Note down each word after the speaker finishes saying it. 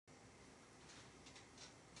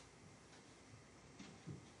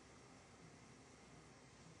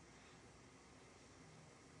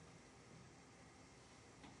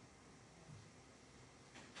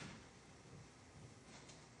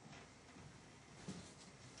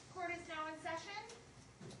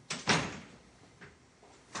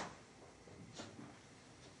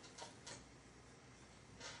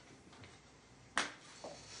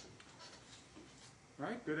All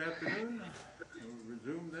right, good afternoon. We'll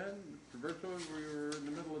resume then. Traverso, we were in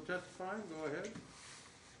the middle of testifying. Go ahead.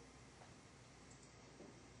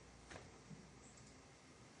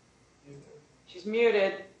 She's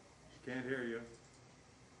muted. Can't hear you.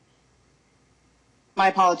 My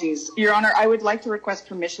apologies. Your Honor, I would like to request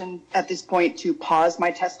permission at this point to pause my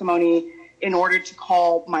testimony in order to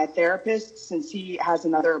call my therapist since he has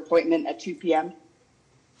another appointment at 2 p.m. All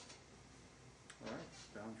right,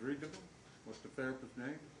 sounds reasonable. What's the therapist's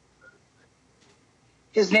name?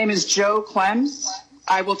 His name is Joe Clems.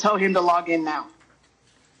 I will tell him to log in now.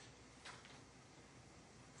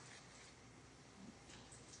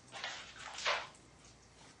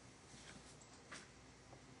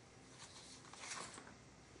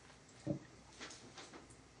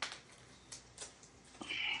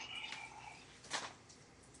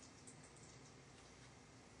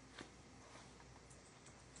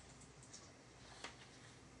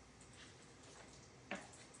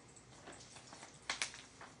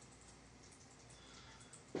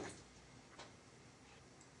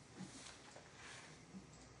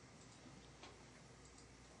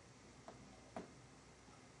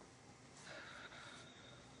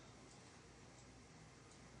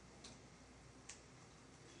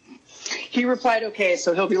 He replied okay,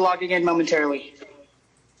 so he'll be logging in momentarily.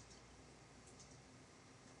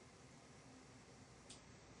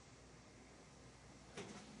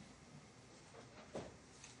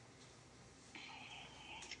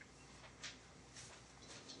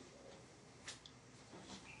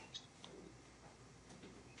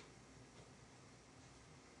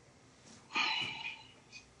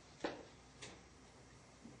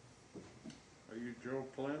 Are you Joe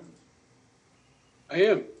Clems? I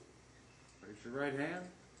am. Raise your right hand.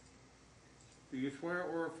 Do you swear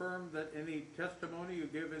or affirm that any testimony you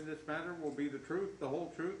give in this matter will be the truth, the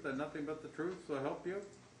whole truth, and nothing but the truth, so help you?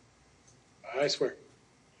 I swear.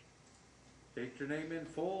 State your name in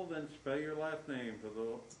full, then spell your last name for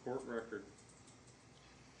the court record.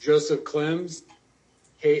 Joseph Clems,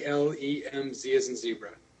 K-L-E-M-Z as in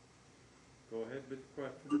zebra. Go ahead with the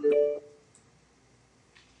question.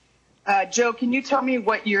 Joe, can you tell me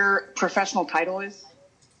what your professional title is?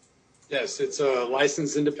 Yes, it's a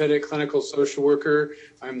licensed independent clinical social worker.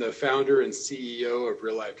 I'm the founder and CEO of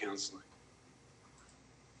Real Life Counseling.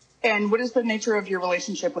 And what is the nature of your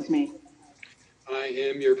relationship with me? I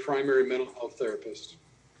am your primary mental health therapist.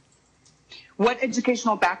 What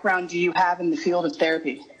educational background do you have in the field of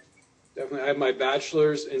therapy? Definitely. I have my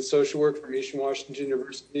bachelor's in social work from Eastern Washington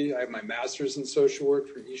University. I have my master's in social work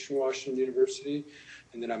from Eastern Washington University.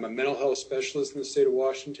 And then I'm a mental health specialist in the state of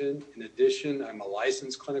Washington. In addition, I'm a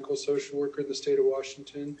licensed clinical social worker in the state of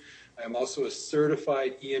Washington. I am also a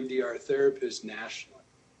certified EMDR therapist nationally.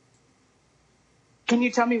 Can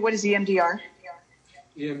you tell me what is EMDR?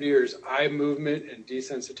 EMDR is eye movement and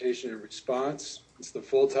desensitization and response. It's the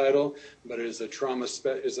full title, but it is a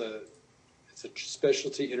it's a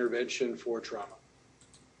specialty intervention for trauma.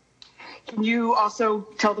 Can you also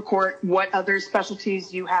tell the court what other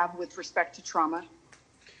specialties you have with respect to trauma?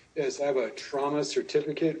 Yes, I have a trauma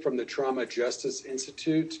certificate from the Trauma Justice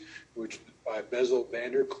Institute, which is by Bezel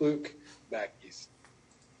Vanderklook back east.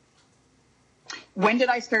 When did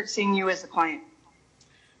I start seeing you as a client?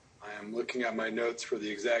 I am looking at my notes for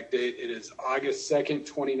the exact date. It is August 2nd,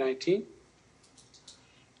 2019.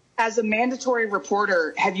 As a mandatory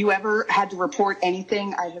reporter, have you ever had to report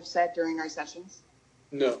anything I have said during our sessions?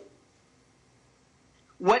 No.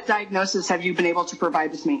 What diagnosis have you been able to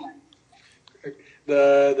provide with me?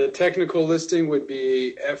 The technical listing would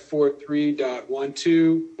be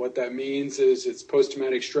F43.12. What that means is it's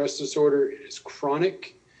post-traumatic stress disorder. It is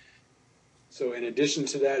chronic. So in addition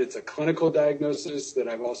to that, it's a clinical diagnosis that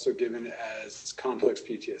I've also given as complex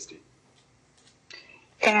PTSD.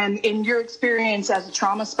 And in your experience as a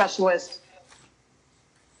trauma specialist,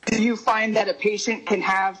 do you find that a patient can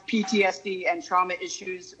have PTSD and trauma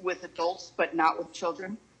issues with adults but not with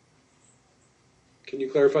children? Can you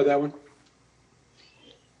clarify that one?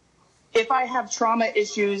 If I have trauma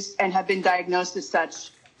issues and have been diagnosed as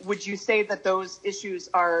such, would you say that those issues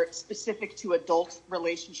are specific to adult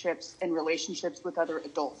relationships and relationships with other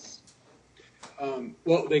adults?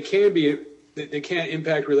 Well, they can be. They can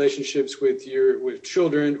impact relationships with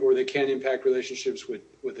children, or they can impact relationships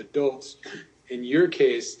with adults. In your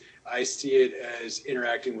case, I see it as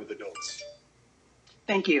interacting with adults.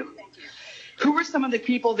 Thank you. Who are some of the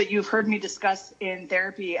people that you've heard me discuss in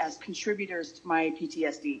therapy as contributors to my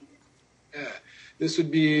PTSD? This would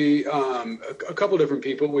be a couple different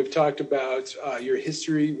people. We've talked about your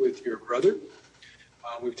history with your brother.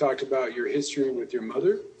 We've talked about your history with your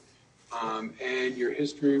mother, and your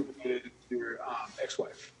history with your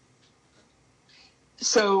ex-wife.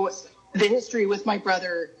 So the history with my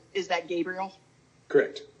brother, is that Gabriel?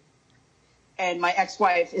 Correct. And my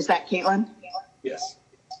ex-wife, is that Caitlin? Yes.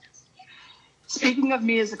 Speaking of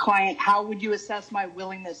me as a client, how would you assess my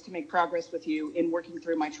willingness to make progress with you in working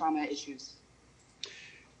through my trauma issues?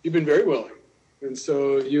 You've been very willing. And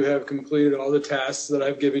so you have completed all the tasks that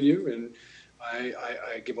I've given you. And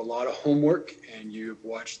I give a lot of homework, and you've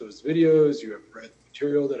watched those videos, you have read the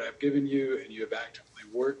material that I've given you, and you have actively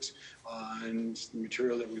worked on the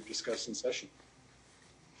material that we've discussed in session.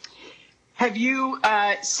 Have you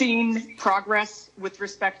seen progress with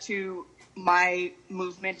respect to my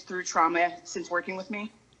movement through trauma since working with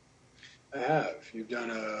me? I have. You've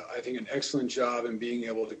done, I think, an excellent job in being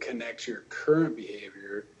able to connect your current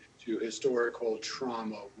behavior to historical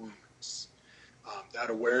trauma wounds. That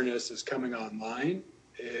awareness is coming online.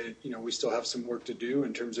 We still have some work to do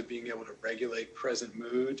in terms of being able to regulate present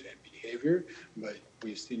mood and behavior, but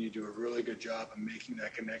we've seen you do a really good job of making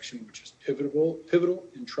that connection, which is pivotal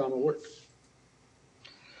in trauma work.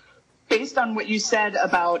 Based on what you said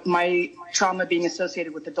about my trauma being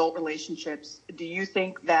associated with adult relationships, do you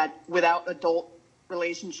think that without adult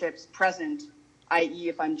relationships present, i.e.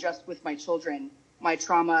 if I'm just with my children, my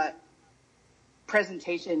trauma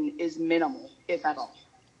presentation is minimal, if at all?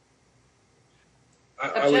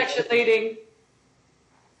 Objection leading.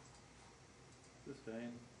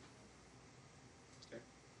 Sustained.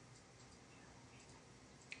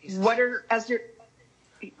 What are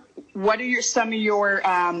some of your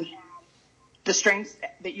the strengths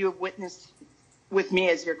that you have witnessed with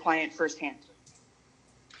me as your client firsthand?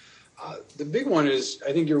 The big one is,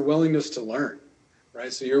 I think, your willingness to learn,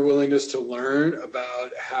 right? So your willingness to learn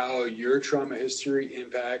about how your trauma history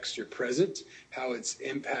impacts your present, how it's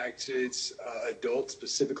impacted adult,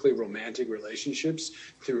 specifically romantic relationships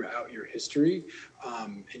throughout your history.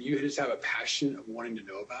 And you just have a passion of wanting to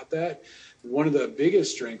know about that. One of the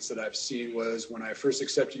biggest strengths that I've seen was when I first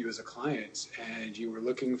accepted you as a client and you were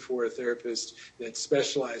looking for a therapist that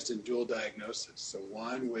specialized in dual diagnosis. So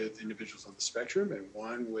one with individuals on the spectrum and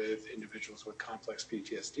one with individuals with complex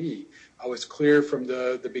PTSD. I was clear from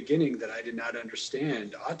the beginning that I did not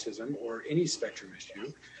understand autism or any spectrum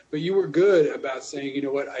issue, but you were good about saying, you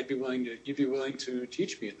know what, you'd be willing to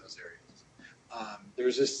teach me in those areas.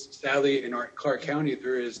 There's just, sadly, in our Clark County,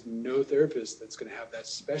 there is no therapist that's going to have that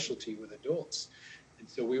specialty with adults. And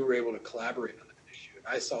so we were able to collaborate on that issue. And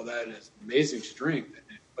I saw that as amazing strength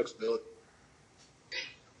and flexibility.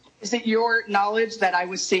 Is it your knowledge that I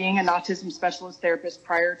was seeing an autism specialist therapist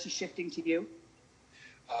prior to shifting to you?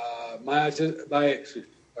 My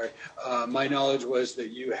knowledge was that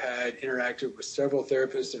you had interacted with several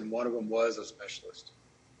therapists and one of them was a specialist.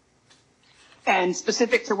 And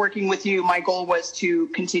specific to working with you, my goal was to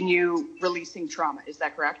continue releasing trauma. Is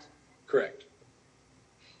that correct? Correct.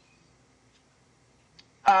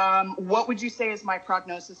 What would you say is my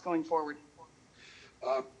prognosis going forward?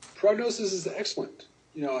 Prognosis is excellent.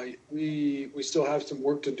 We still have some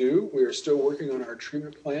work to do. We are still working on our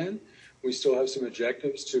treatment plan. We still have some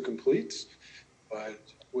objectives to complete. But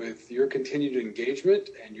with your continued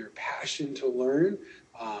engagement and your passion to learn,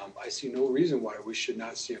 I see no reason why we should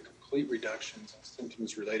not see a complete reduction in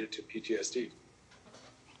symptoms related to PTSD.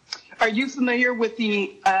 Are you familiar with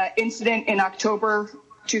the incident in October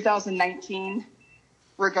 2019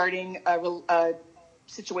 regarding a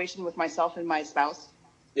situation with myself and my spouse?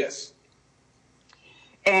 Yes.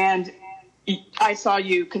 And I saw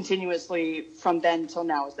you continuously from then till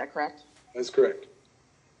now, is that correct? That's correct.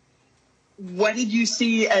 What did you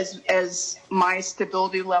see as my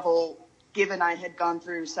stability level, given I had gone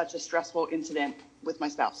through such a stressful incident with my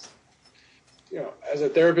spouse? As a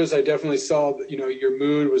therapist, I definitely saw that, your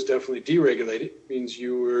mood was definitely deregulated. It means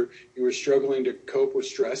you were struggling to cope with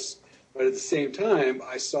stress. But at the same time,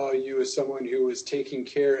 I saw you as someone who was taking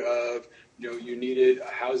care of, you needed a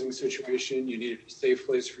housing situation, you needed a safe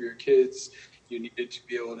place for your kids, you needed to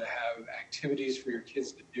be able to have activities for your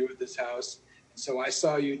kids to do at this house. And so I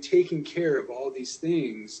saw you taking care of all these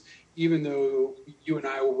things, even though you and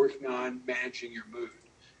I were working on managing your mood.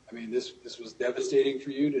 I mean, this was devastating for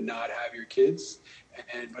you to not have your kids,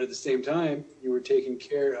 but at the same time, you were taking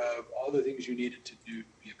care of all the things you needed to do to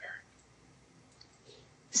be a parent.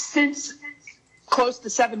 Since close to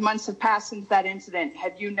 7 months have passed since that incident,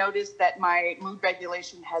 have you noticed that my mood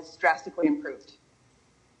regulation has drastically improved?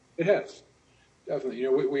 It has, definitely.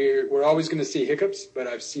 We're always going to see hiccups, but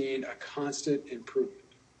I've seen a constant improvement.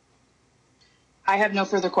 I have no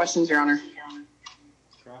further questions, Your Honor.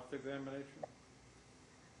 Cross-examination.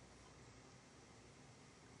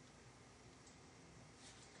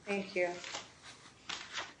 Thank you.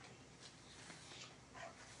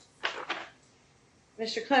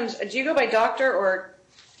 Mr. Clems, do you go by doctor or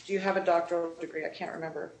Do you have a doctoral degree? I can't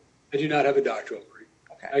remember. I do not have a doctoral degree.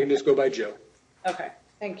 Okay. I can just go by Joe. Okay,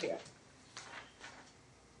 thank you.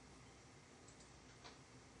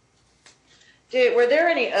 Were there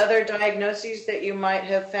any other diagnoses that you might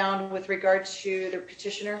have found with regard to the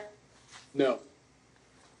petitioner? No.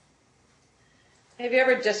 Have you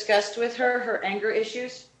ever discussed with her anger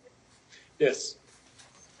issues? Yes.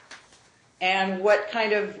 And what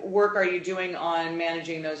kind of work are you doing on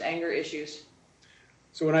managing those anger issues?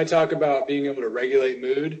 So when I talk about being able to regulate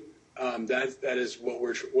mood, that is what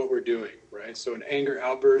we're doing, right? So an anger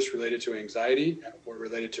outburst related to anxiety or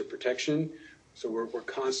related to protection. So we're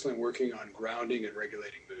constantly working on grounding and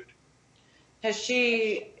regulating mood. Has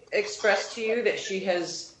she expressed to you that she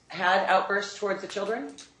has had outbursts towards the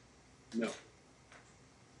children? No.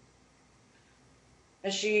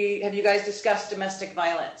 Have you guys discussed domestic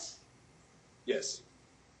violence? Yes.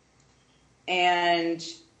 And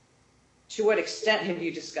to what extent have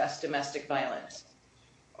you discussed domestic violence?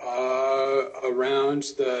 Around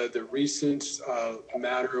the recent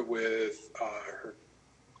matter with her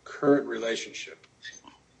current relationship.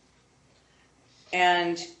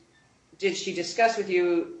 And did she discuss with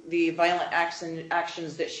you the violent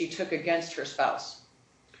actions that she took against her spouse?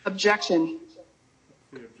 Objection.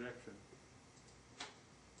 The objection.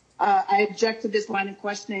 I object to this line of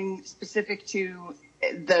questioning specific to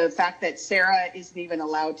the fact that Sarah isn't even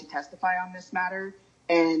allowed to testify on this matter.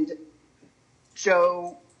 And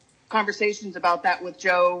Joe, conversations about that with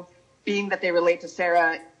Joe, being that they relate to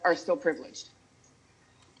Sarah, are still privileged.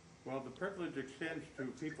 Well, the privilege extends to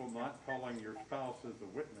people not calling your spouse as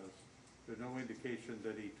a witness. There's no indication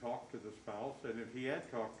that he talked to the spouse, and if he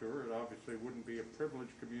had talked to her, it obviously wouldn't be a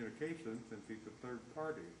privileged communication since he's a third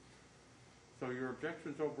party. So your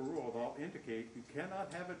objections overruled all indicate you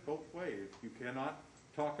cannot have it both ways. You cannot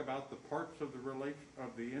talk about the parts of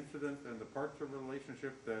the incident and the parts of the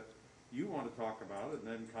relationship that you want to talk about, and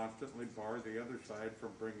then constantly bar the other side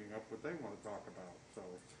from bringing up what they want to talk about. So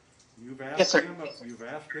you've asked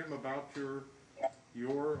him about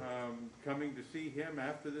your coming to see him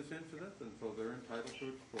after this incident, and so they're entitled to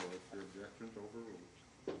explore it. Your objections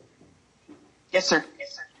overruled. Yes, sir.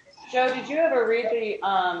 Joe, did you ever read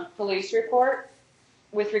the police report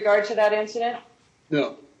with regard to that incident?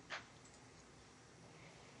 No.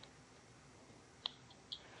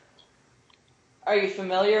 Are you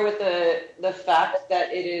familiar with the fact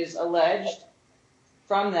that it is alleged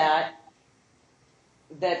from that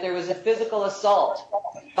there was a physical assault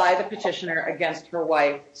by the petitioner against her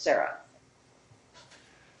wife, Sarah?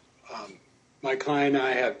 My client and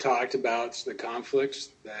I have talked about the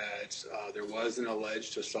conflicts that there was an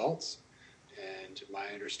alleged assault, and my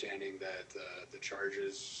understanding that the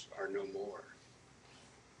charges are no more.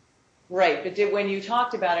 Right, but when you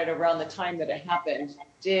talked about it around the time that it happened,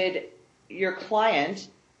 did your client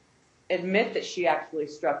admit that she actually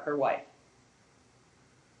struck her wife?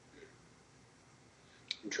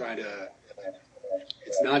 I'm trying to,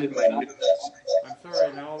 it's not in my notes. I'm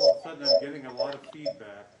sorry, now all of a sudden I'm getting a lot of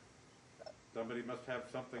feedback. Somebody must have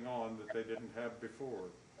something on that they didn't have before.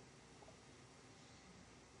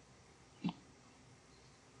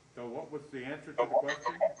 So what was the answer to the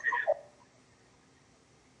question?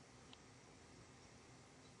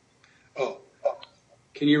 Oh,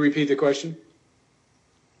 can you repeat the question?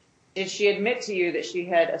 Did she admit to you that she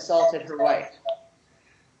had assaulted her wife?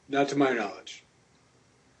 Not to my knowledge.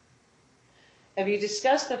 Have you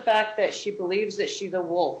discussed the fact that she believes that she's a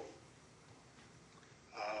wolf?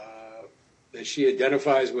 That she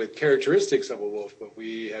identifies with characteristics of a wolf, but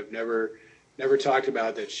we have never talked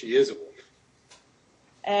about that she is a wolf.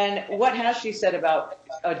 And what has she said about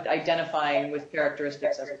identifying with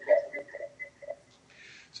characteristics as a wolf?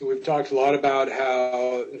 So we've talked a lot about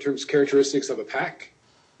how, in terms of characteristics of a pack,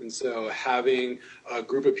 and so having a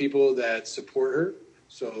group of people that support her,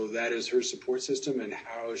 so that is her support system and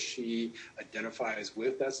how she identifies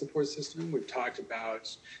with that support system. We've talked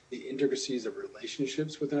about the intricacies of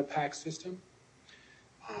relationships within a pack system.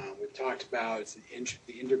 We've talked about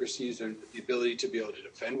the intricacies and the ability to be able to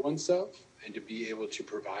defend oneself and to be able to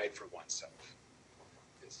provide for oneself.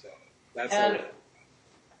 And so that's and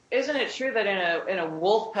isn't it true that in a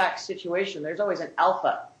wolf pack situation, there's always an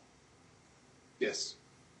alpha? Yes.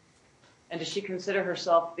 And does she consider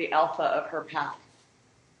herself the alpha of her pack?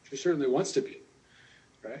 She certainly wants to be,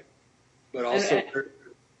 right? But also,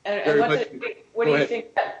 what do you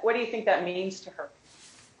think that means to her?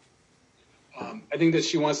 I think that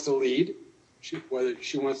she wants to lead. Whether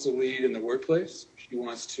she wants to lead in the workplace, she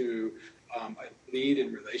wants to lead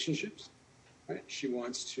in relationships, right? She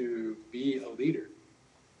wants to be a leader.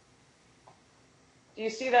 Do you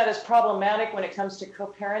see that as problematic when it comes to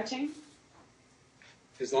co-parenting?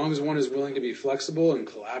 as long as one is willing to be flexible and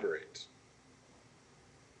collaborate.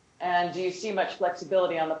 And do you see much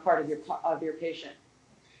flexibility on the part of your patient?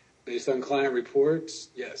 Based on client reports,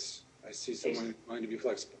 yes, I see someone willing to be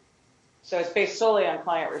flexible. So it's based solely on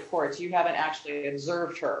client reports. You haven't actually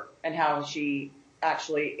observed her and how she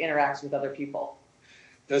actually interacts with other people.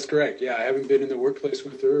 That's correct. Yeah, I haven't been in the workplace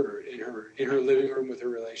with her or in her living room with her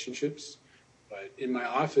relationships, but in my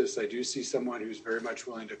office, I do see someone who's very much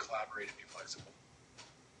willing to collaborate and be flexible.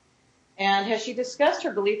 And has she discussed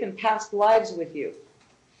her belief in past lives with you?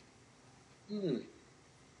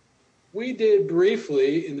 We did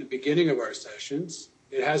briefly in the beginning of our sessions.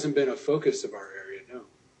 It hasn't been a focus of our area, no.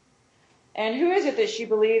 And who is it that she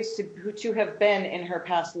believes to have been in her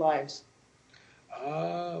past lives?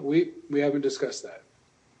 We haven't discussed that.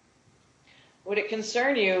 Would it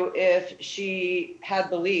concern you if she had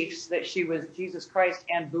beliefs that she was Jesus Christ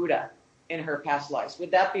and Buddha in her past lives?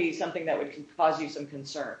 Would that be something that would cause you some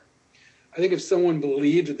concern? I think if someone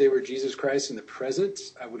believed that they were Jesus Christ in the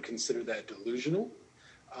present, I would consider that delusional.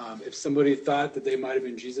 If somebody thought that they might have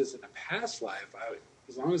been Jesus in a past life,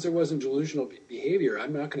 as long as there wasn't delusional behavior,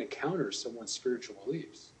 I'm not going to counter someone's spiritual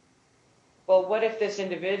beliefs. Well, what if this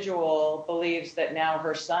individual believes that now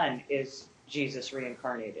her son is Jesus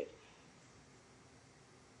reincarnated?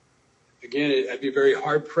 Again, I'd be very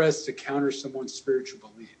hard-pressed to counter someone's spiritual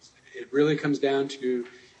beliefs. It really comes down to,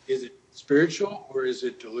 is it spiritual or is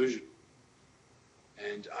it delusional?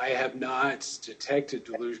 And I have not detected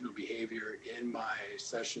delusional behavior in my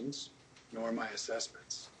sessions, nor my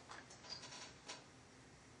assessments.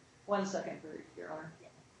 1 second, Your Honor.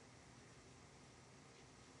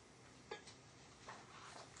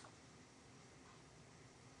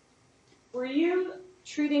 Were you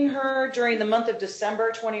treating her during the month of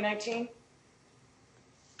December 2019?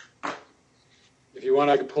 If you want,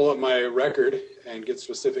 I can pull up my record and get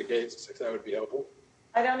specific dates, if that would be helpful.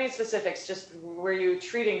 I don't need specifics, just were you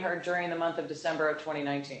treating her during the month of December of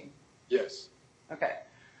 2019? Yes. Okay.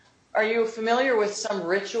 Are you familiar with some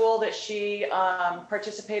ritual that she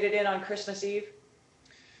participated in on Christmas Eve?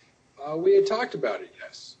 We had talked about it,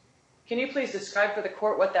 yes. Can you please describe for the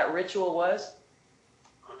court what that ritual was?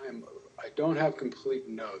 I don't have complete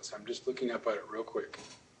notes. I'm just looking up at it real quick.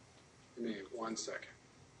 Give me 1 second.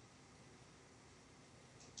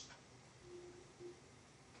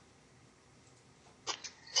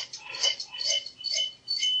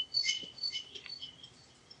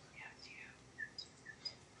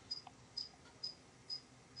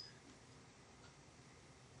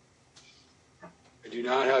 I do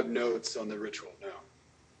not have notes on the ritual, no. Do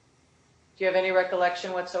you have any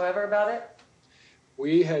recollection whatsoever about it?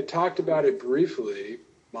 We had talked about it briefly.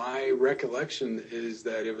 My recollection is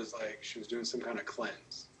that it was like she was doing some kind of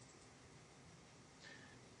cleanse.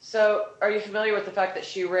 So are you familiar with the fact that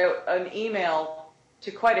she wrote an email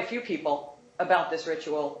to quite a few people about this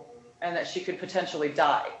ritual and that she could potentially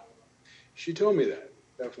die? She told me that,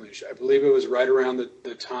 definitely. I believe it was right around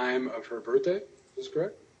the time of her birthday. Is this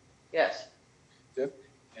correct? Yes. Yep.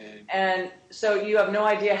 And so you have no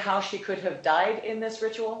idea how she could have died in this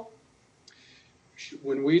ritual?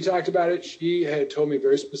 When we talked about it, she had told me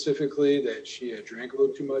very specifically that she had drank a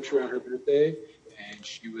little too much around her birthday and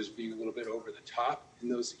she was being a little bit over the top in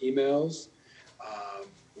those emails.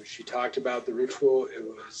 When she talked about the ritual, it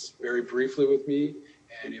was very briefly with me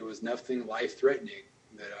and it was nothing life-threatening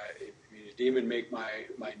that it didn't even make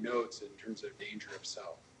my notes in terms of danger of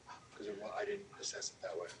self because I didn't assess it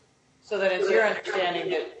that way. So then it's your understanding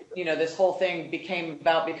that, this whole thing became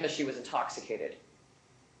about because she was intoxicated?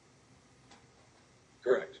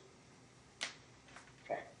 Correct.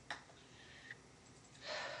 Okay.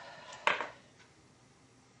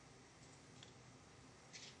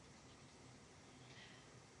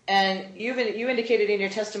 And you indicated in your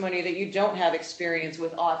testimony that you don't have experience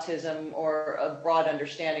with autism or a broad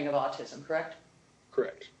understanding of autism, correct?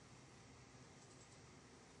 Correct.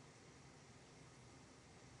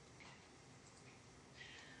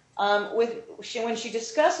 When she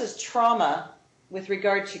discusses trauma with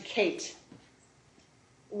regard to Kate,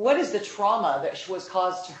 what is the trauma that was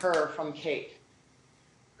caused to her from Kate?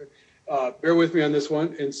 Bear with me on this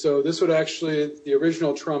one. And so this would actually, the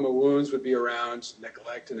original trauma wounds would be around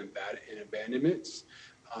neglect and abandonment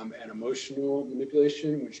and emotional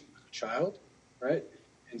manipulation when she was a child, right?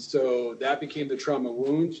 And so that became the trauma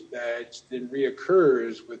wound that then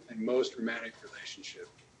reoccurs within most romantic relationships.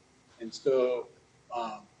 And so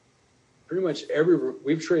pretty much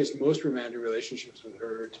we've traced most romantic relationships with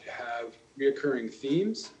her to have reoccurring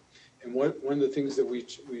themes. And one of the things that we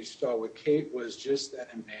saw with Kate was just that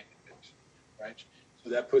abandonment, right? So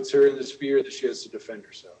that puts her in the sphere that she has to defend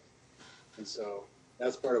herself. And so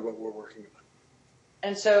that's part of what we're working on.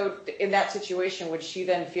 And so in that situation, would she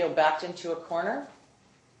then feel backed into a corner?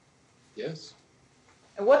 Yes.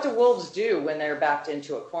 And what do wolves do when they're backed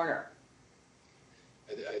into a corner?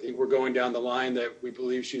 I think we're going down the line that we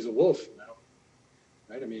believe she's a wolf now,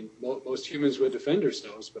 right? I mean, most humans would defend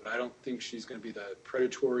ourselves, but I don't think she's going to be the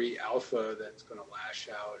predatory alpha that's going to lash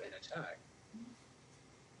out and attack.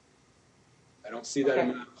 I don't see that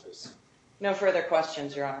in my office. No further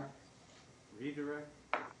questions, Your Honor. Redirect.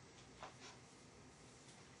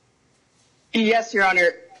 Yes, Your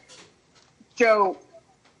Honor. Joe,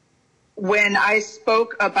 when I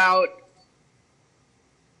spoke about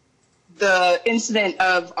the incident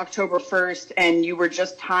of October 1st and you were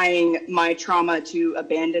just tying my trauma to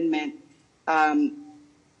abandonment,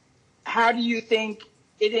 how do you think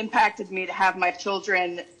it impacted me to have my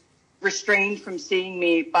children restrained from seeing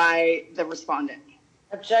me by the respondent?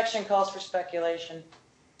 Objection calls for speculation.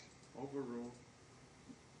 Overruled.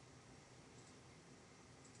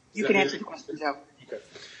 You can answer the question, Joe.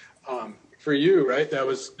 Okay. For you, right, that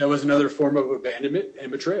was another form of abandonment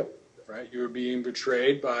and betrayal, right? You were being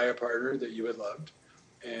betrayed by a partner that you had loved,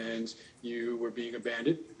 and you were being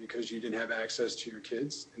abandoned because you didn't have access to your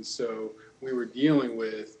kids. And so we were dealing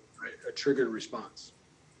with, right, a triggered response,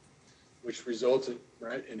 which resulted,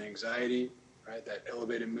 right, in anxiety, right, that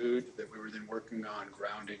elevated mood that we were then working on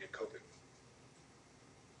grounding and coping.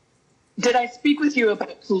 Did I speak with you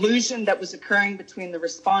about collusion that was occurring between the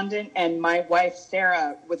respondent and my wife,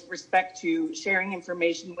 Sarah, with respect to sharing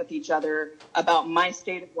information with each other about my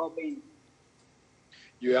state of well-being?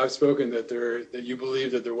 You have spoken that you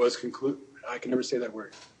believe that there was I can never say that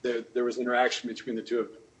word. There was interaction between the two of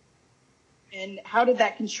them. And how did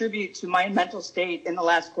that contribute to my mental state in the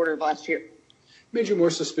last quarter of last year? It made you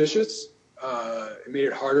more suspicious. It made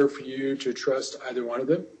it harder for you to trust either one of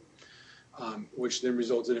them, which then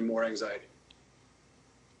resulted in more anxiety.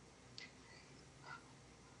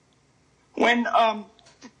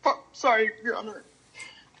 Sorry, Your Honor.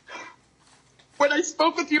 When I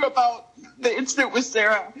spoke with you about the incident with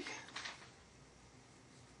Sarah,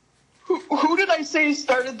 who did I say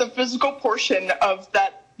started the physical portion of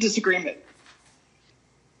that disagreement?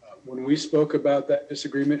 When we spoke about that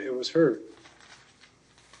disagreement, it was her.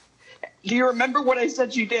 Do you remember what I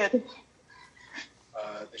said you did?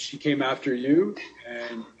 That she came after you,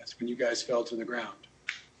 and that's when you guys fell to the ground.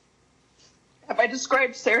 Have I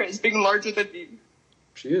described Sarah as being larger than me?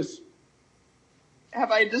 She is.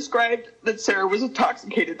 Have I described that Sarah was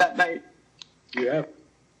intoxicated that night? You have.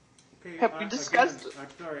 Okay, Have we discussed- I'm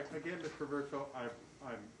sorry, again, Mr. Traverso,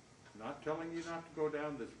 I'm not telling you not to go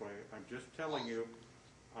down this way. I'm just telling you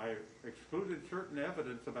I excluded certain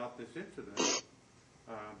evidence about this incident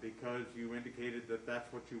because you indicated that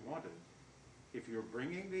that's what you wanted. If you're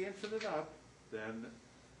bringing the incident up, then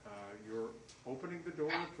you're opening the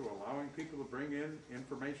door to allowing people to bring in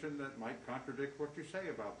information that might contradict what you say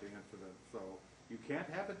about the incident. So you can't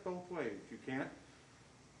have it both ways. You can't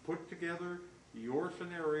put together your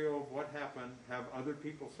scenario of what happened, have other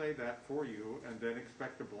people say that for you, and then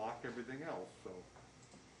expect to block everything else. So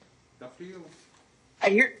it's up to you. I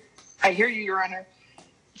hear you, Your Honor.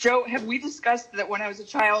 Joe, have we discussed that when I was a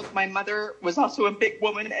child, my mother was also a big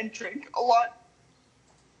woman and drank a lot?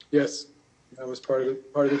 Yes, that was part of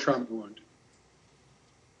the trauma wound.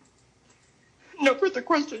 No further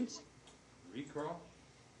questions. Recrawl?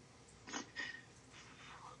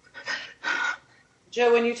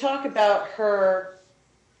 Joe, when you talk about her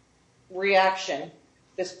reaction,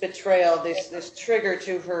 this betrayal, this trigger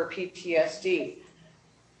to her PTSD,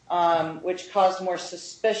 which caused more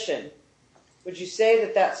suspicion, would you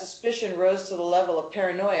say that suspicion rose to the level of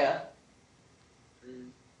paranoia?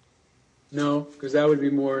 No, because that would be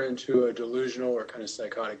more into a delusional or kind of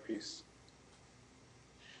psychotic piece.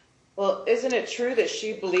 Well, isn't it true that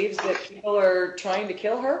she believes that people are trying to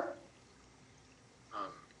kill her?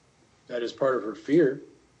 That is part of her fear,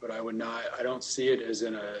 but I don't see it as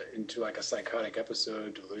into like a psychotic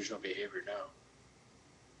episode, delusional behavior, no.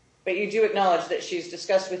 But you do acknowledge that she's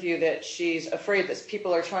discussed with you that she's afraid that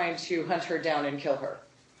people are trying to hunt her down and kill her.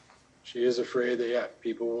 She is afraid that, yeah,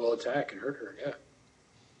 people will attack and hurt her, yeah.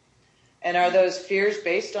 And are those fears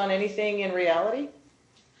based on anything in reality?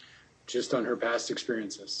 Just on her past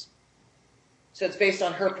experiences. So it's based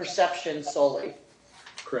on her perception solely.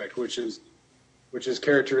 Correct, which is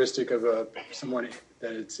characteristic of someone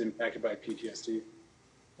that it's impacted by PTSD.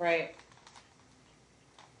 Right.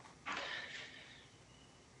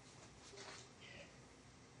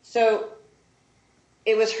 So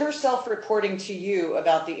it was her self-reporting to you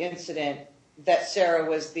about the incident that Sarah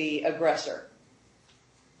was the aggressor.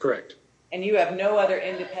 Correct. And you have no other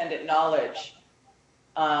independent knowledge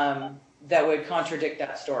that would contradict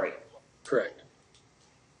that story. Correct.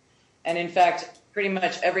 And in fact, pretty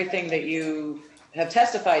much everything that you have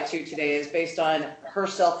testified to today is based on her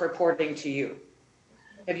self-reporting to you.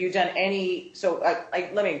 Have you done any,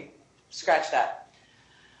 let me scratch that.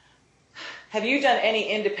 Have you done any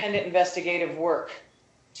independent investigative work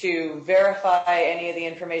to verify any of the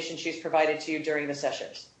information she's provided to you during the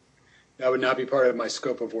sessions? That would not be part of my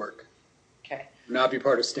scope of work. Okay. Would not be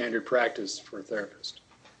part of standard practice for a therapist.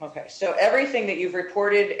 Okay, so everything that you've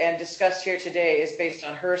reported and discussed here today is based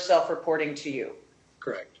on her self-reporting to you?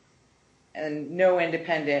 Correct. And no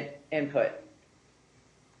independent input?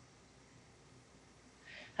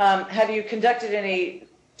 Have you conducted any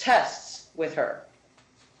tests with her?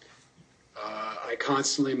 I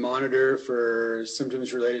constantly monitor for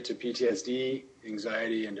symptoms related to PTSD,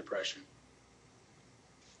 anxiety, and depression.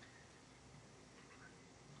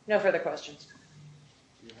 No further questions.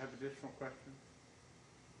 Do you have additional questions?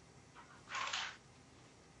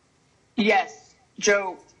 Yes,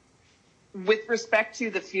 Joe, with respect to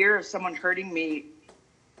the fear of someone hurting me,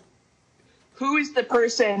 who is the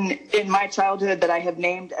person in my childhood that I have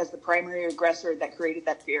named as the primary aggressor that created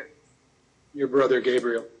that fear? Your brother,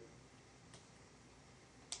 Gabriel.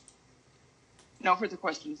 No further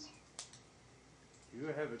questions. Do you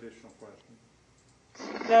have additional questions?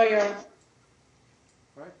 No, Your Honor.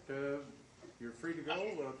 Right, you're free to go.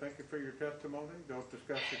 Thank you for your testimony. Don't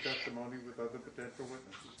discuss your testimony with other potential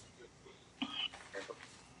witnesses.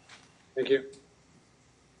 Thank you. Are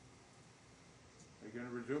you going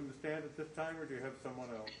to resume the stand at this time, or do you have someone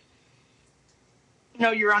else?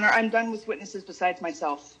 No, Your Honor, I'm done with witnesses besides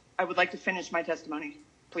myself. I would like to finish my testimony,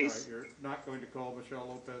 please. All right, you're not going to call Michelle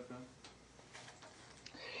Lopez then?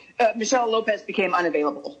 Michelle Lopez became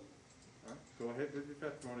unavailable. All right, go ahead with your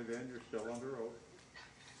testimony then. You're still under oath.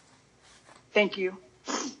 Thank you.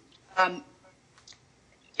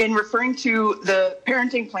 In referring to the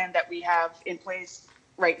parenting plan that we have in place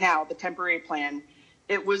right now, the temporary plan,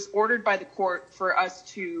 it was ordered by the court for us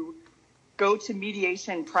to go to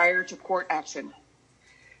mediation prior to court action.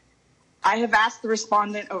 I have asked the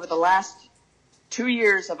respondent over the last 2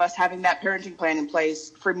 years of us having that parenting plan in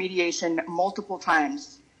place for mediation multiple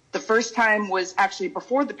times. The first time was actually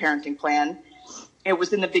before the parenting plan. It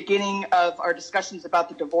was in the beginning of our discussions about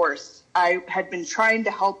the divorce. I had been trying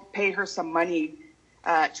to help pay her some money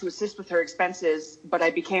to assist with her expenses, but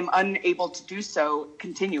I became unable to do so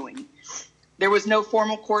continuing. There was no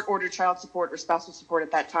formal court-ordered child support or spousal support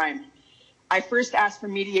at that time. I first asked for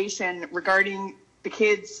mediation regarding the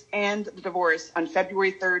kids and the divorce on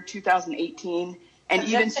February 3rd, 2018, and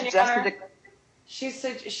even suggested She's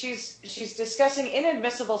discussing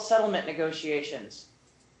inadmissible settlement negotiations.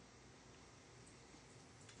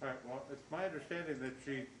 All right, well, it's my understanding that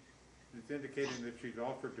she is indicating that she's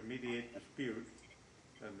offered to mediate dispute,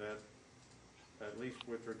 and that, at least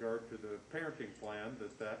with regard to the parenting plan,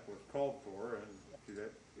 that was called for, and she's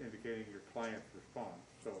indicating your client's response.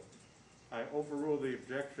 So I overrule the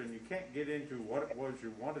objection. You can't get into what it was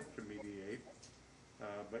you wanted to mediate,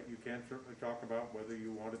 but you can certainly talk about whether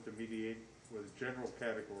you wanted to mediate with general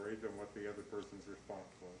categories and what the other person's response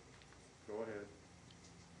was. Go ahead.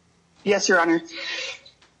 Yes, Your Honor.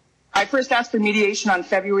 I first asked for mediation on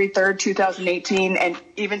February 3rd, 2018, and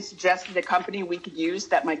even suggested a company we could use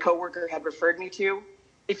that my coworker had referred me to.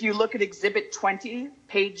 If you look at Exhibit 20,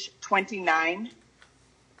 page 29,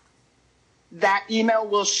 that email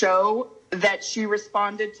will show that she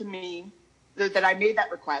responded to me, that I made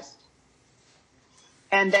that request.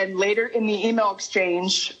 And then later in the email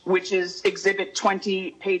exchange, which is Exhibit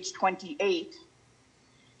 20, page 28,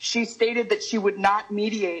 she stated that she would not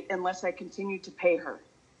mediate unless I continued to pay her.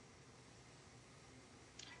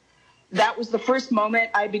 That was the first moment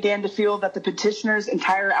I began to feel that the petitioner's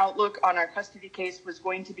entire outlook on our custody case was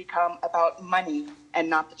going to become about money and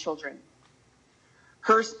not the children.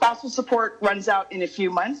 Her spousal support runs out in a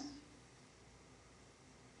few months.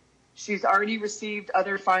 She's already received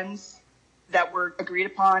other funds that were agreed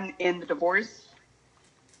upon in the divorce,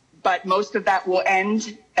 but most of that will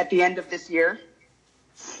end at the end of this year.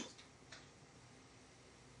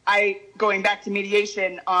 Going back to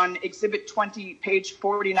mediation, on Exhibit 20, page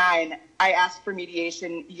 49, I asked for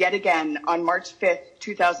mediation yet again on March 5th,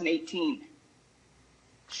 2018.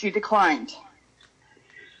 She declined.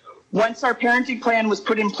 Once our parenting plan was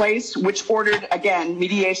put in place, which ordered, again,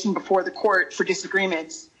 mediation before the court for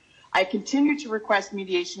disagreements, I continued to request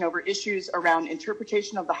mediation over issues around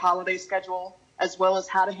interpretation of the holiday schedule, as well as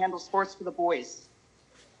how to handle sports for the boys.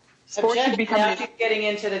 Sports had become now she's getting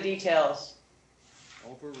into the details.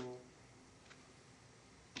 Overruled.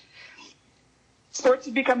 Sports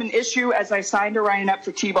had become an issue as I signed Orion up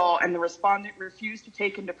for T-ball, and the respondent refused to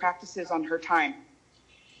take into practices on her time.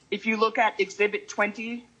 If you look at Exhibit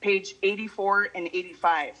 20, page 84 and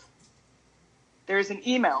 85, there's an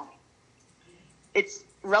email. It's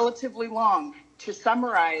relatively long. To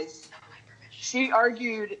summarize, she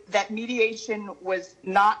argued that mediation was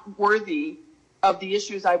not worthy of the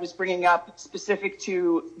issues I was bringing up specific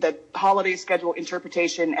to the holiday schedule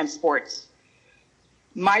interpretation and sports.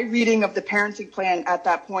 My reading of the parenting plan at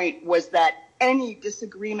that point was that any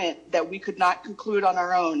disagreement that we could not conclude on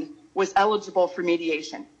our own was eligible for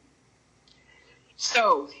mediation.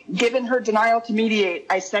 So, given her denial to mediate,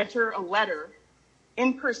 I sent her a letter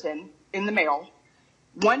in person in the mail,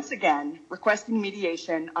 once again requesting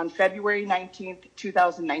mediation on February 19th,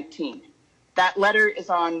 2019. That letter is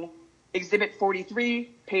on Exhibit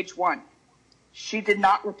 43, page 1. She did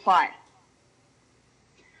not reply.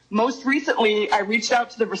 Most recently, I reached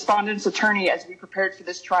out to the respondent's attorney as we prepared for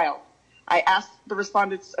this trial. I asked the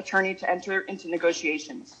respondent's attorney to enter into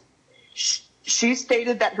negotiations. She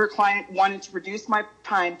stated that her client wanted to reduce my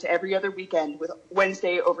time to every other weekend with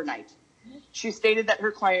Wednesday overnight. She stated that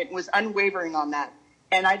her client was unwavering on that,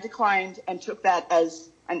 and I declined and took that as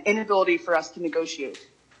an inability for us to negotiate.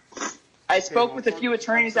 I spoke with a few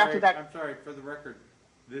attorneys after that. I'm sorry, for the record,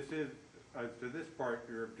 this is, to this part,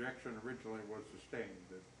 your objection originally was sustained.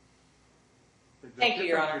 Thank you,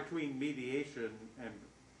 Your Honor. The difference between mediation and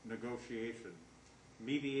negotiation.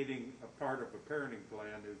 Mediating a part of a parenting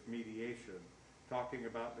plan is mediation. Talking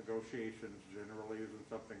about negotiations generally isn't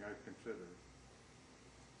something I've considered.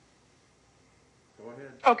 Go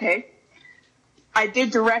ahead. Okay. I did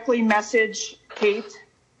directly message Kate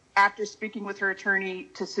after speaking with her attorney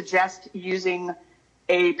to suggest using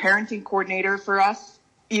a parenting coordinator for us,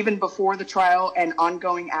 even before the trial and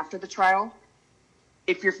ongoing after the trial.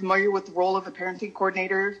 If you're familiar with the role of a parenting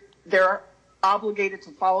coordinator, they're obligated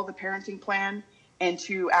to follow the parenting plan and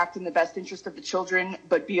to act in the best interest of the children,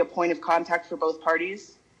 but be a point of contact for both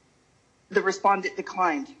parties. The respondent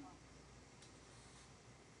declined.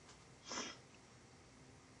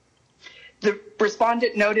 The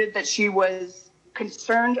respondent noted that she was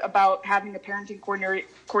concerned about having a parenting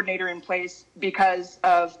coordinator in place because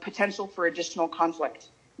of potential for additional conflict,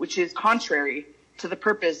 which is contrary to the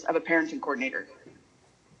purpose of a parenting coordinator.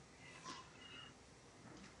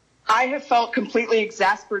 I have felt completely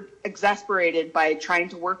exasperated by trying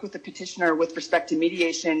to work with the petitioner with respect to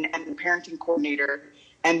mediation and the parenting coordinator,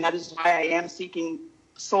 and that is why I am seeking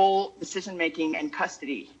sole decision-making and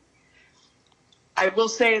custody. I will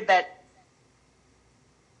say that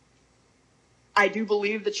I do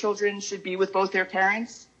believe the children should be with both their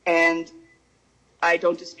parents, and I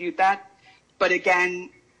don't dispute that. But again,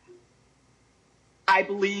 I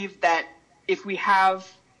believe that if we have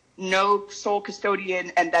no sole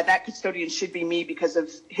custodian and that custodian should be me because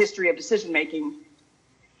of history of decision making,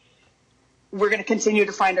 we're going to continue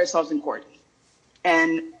to find ourselves in court.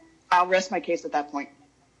 And I'll rest my case at that point.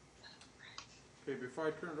 Okay, before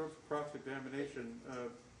I turn it over to cross-examination,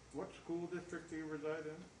 what school district do you reside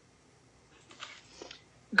in?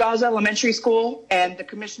 Gaza Elementary School, and the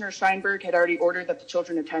Commissioner Steinberg had already ordered that the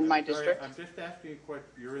children attend my Sorry, district. I'm just asking you a question.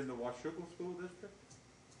 You're in the Washougal School District?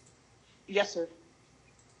 Yes, sir.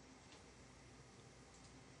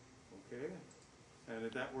 Okay. And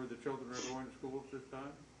is that where the children are going to school at this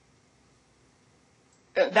time?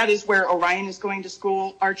 That is where Orion is going to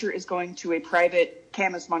school. Archer is going to a private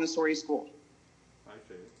Camas Montessori school. I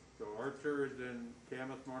see. So Archer is in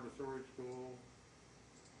Camas Montessori School.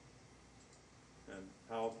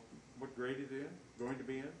 And what grade is he in? Going to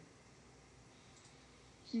be in?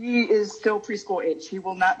 He is still preschool age. He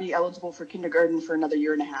will not be eligible for kindergarten for another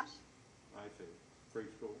year and a half. I see.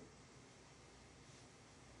 Preschool.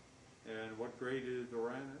 And what grade is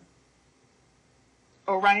Orion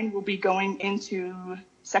in? Orion will be going into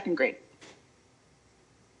second grade.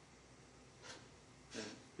 And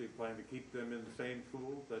do you plan to keep them in the same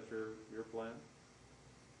school? That's your plan?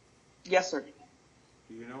 Yes, sir.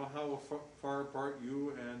 Do you know how far apart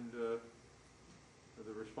you and the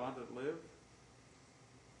respondent live?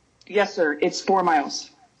 Yes, sir. It's 4 miles.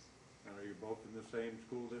 And are you both in the same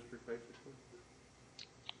school district, basically?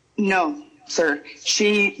 No, sir.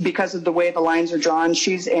 She, because of the way the lines are drawn,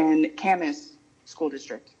 she's in Camas School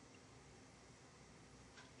District.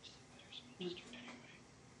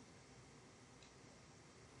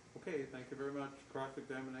 Okay, thank you very much.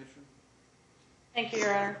 Cross-examination? Thank you,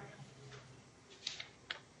 Your Honor.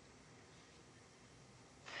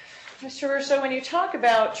 Mr. Russo, when you talk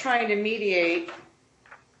about trying to mediate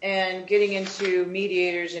and getting into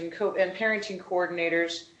mediators and parenting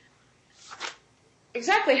coordinators,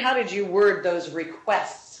 exactly how did you word those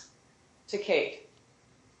requests to Kate?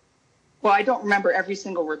 Well, I don't remember every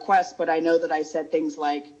single request, but I know that I said things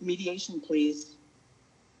like, mediation, please.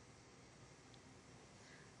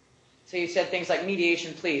 So you said things like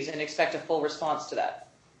mediation, please, and expect a full response to that.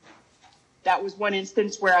 That was one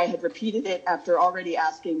instance where I had repeated it after already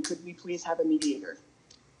asking, could we please have a mediator?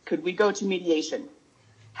 Could we go to mediation?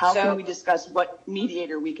 How can we discuss what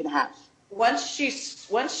mediator we can have? Once she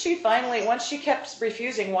kept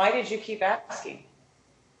refusing, why did you keep asking?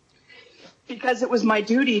 Because it was my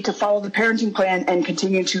duty to follow the parenting plan and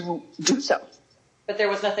continue to do so. But there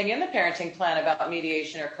was nothing in the parenting plan about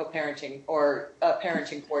mediation or co-parenting or a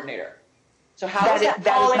parenting coordinator. So how is that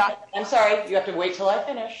following? I'm sorry, you have to wait till I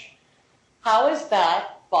finish. How is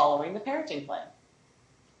that following the parenting plan?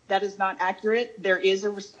 That is not accurate. There is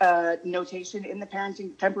a notation in the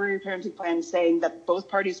temporary parenting plan saying that both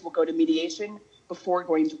parties will go to mediation before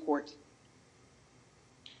going to court.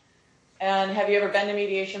 And have you ever been to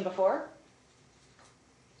mediation before?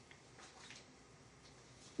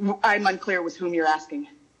 I'm unclear with whom you're asking.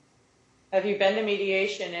 Have you been to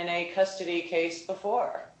mediation in a custody case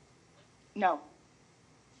before? No.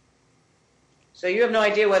 So you have no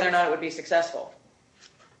idea whether or not it would be successful?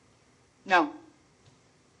 No.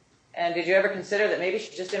 And did you ever consider that maybe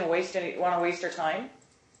she just didn't want to waste her time?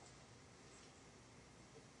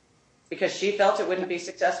 Because she felt it wouldn't be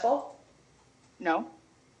successful? No.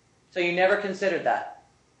 So you never considered that?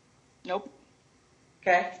 Nope.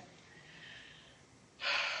 Okay.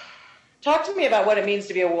 Talk to me about what it means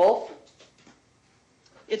to be a wolf.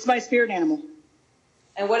 It's my spirit animal.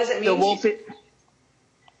 And what does it mean?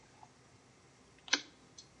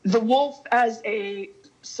 The wolf as a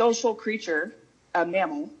social creature, a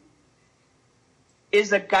mammal,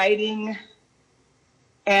 is a guiding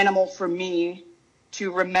animal for me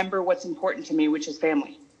to remember what's important to me, which is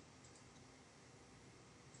family.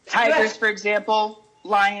 Tigers, for example,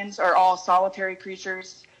 lions are all solitary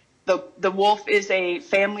creatures. The wolf is a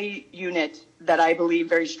family unit that I believe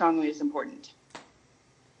very strongly is important.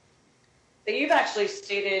 But you've actually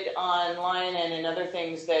stated online and in other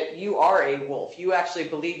things that you are a wolf. You actually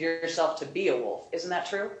believe yourself to be a wolf. Isn't that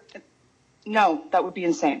true? No, that would be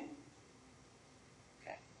insane.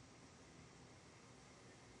 Okay.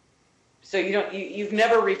 So you've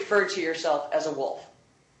never referred to yourself as a wolf?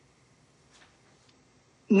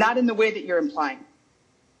 Not in the way that you're implying.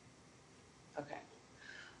 Okay.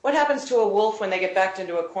 What happens to a wolf when they get backed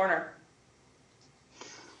into a corner?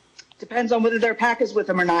 Depends on whether their pack is with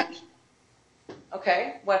them or not.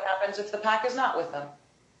 Okay. What happens if the pack is not with them?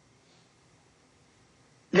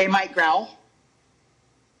 They might growl.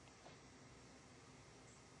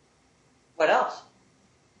 What else?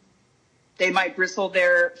 They might bristle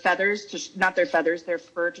their feathers, not their feathers, their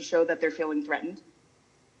fur, to show that they're feeling threatened.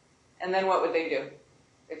 And then what would they do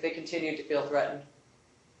if they continued to feel threatened?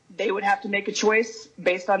 They would have to make a choice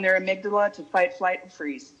based on their amygdala to fight, flight, or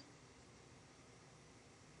freeze.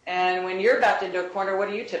 And when you're backed into a corner, what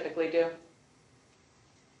do you typically do?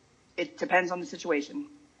 It depends on the situation.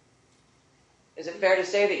 Is it fair to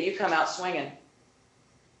say that you come out swinging?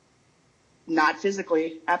 Not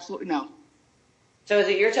physically. Absolutely no. So is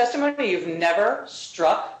it your testimony you've never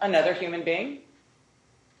struck another human being?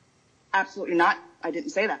 Absolutely not. I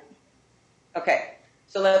didn't say that. Okay.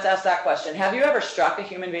 So let's ask that question. Have you ever struck a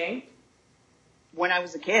human being? When I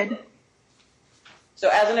was a kid. So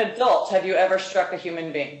as an adult, have you ever struck a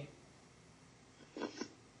human being?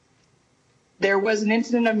 There was an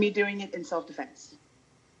incident of me doing it in self-defense.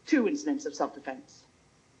 2 incidents of self-defense.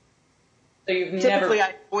 So you've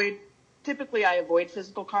Typically, I avoid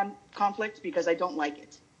physical conflict because I don't like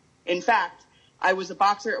it. In fact, I was a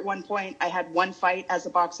boxer at one point. I had one fight as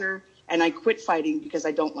a boxer, and I quit fighting because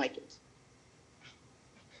I don't like it.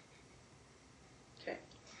 Okay.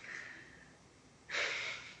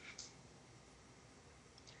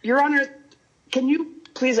 Your Honor, can you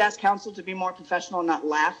please ask counsel to be more professional and not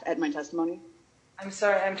laugh at my testimony? I'm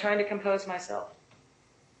sorry. I'm trying to compose myself.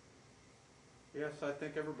 Yes, I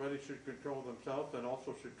think everybody should control themselves and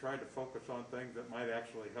also should try to focus on things that might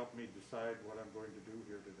actually help me decide what I'm going to do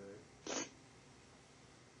here today.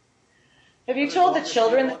 Have you told the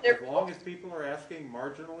children that they're... As long as people are asking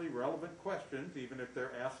marginally relevant questions, even if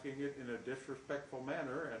they're asking it in a disrespectful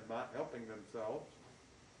manner and not helping themselves,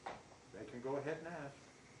 they can go ahead and ask.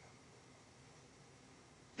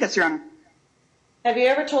 Yes, Your Honor. Have you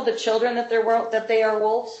ever told the children that they are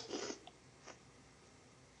wolves?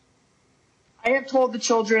 I have told the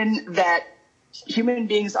children that human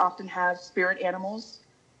beings often have spirit animals,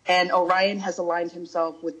 and Orion has aligned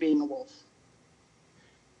himself with being a wolf.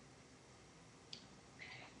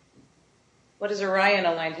 What does Orion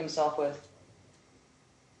align himself with?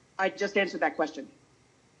 I just answered that question.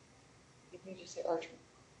 Didn't you just say Archer?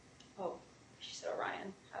 Oh, she said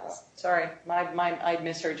Orion. Sorry, I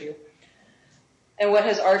misheard you. And what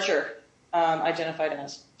has Archer identified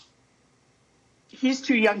as? He's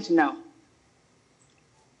too young to know.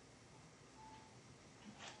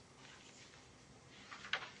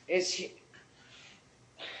 Is he?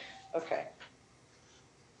 Okay.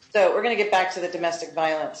 So we're going to get back to the domestic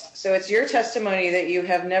violence. So it's your testimony that you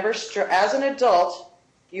have never struck, as an adult,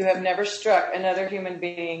 you have never struck another human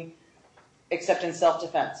being except in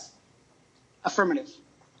self-defense. Affirmative.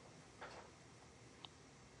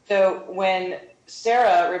 So when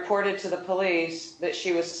Sarah reported to the police that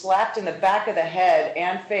she was slapped in the back of the head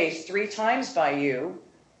and face 3 times by you,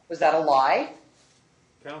 was that a lie?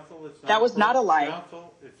 Counsel, it's not. That was not a lie.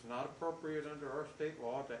 Counsel, it's not appropriate under our state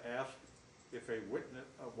law to ask if a witness,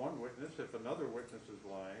 one witness, if another witness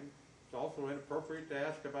is lying. It's also inappropriate to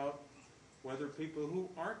ask about whether people who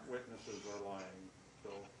aren't witnesses are lying. So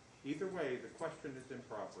either way, the question is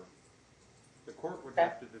improper. The court would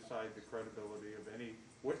have to decide the credibility of any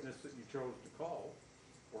witness that you chose to call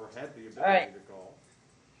or had the ability to call.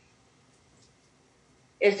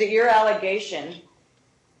 Is it your allegation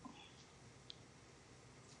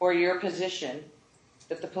or your position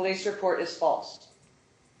that the police report is false?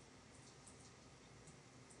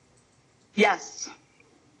 Yes.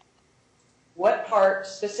 What part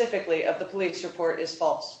specifically of the police report is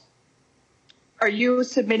false? Are you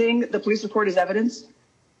submitting the police report as evidence?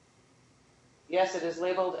 Yes, it is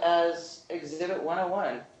labeled as Exhibit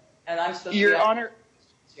 101, and I'm supposed Your to be Honor,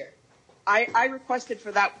 here. I requested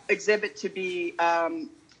for that exhibit to be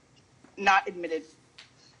not admitted.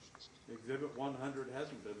 Exhibit 100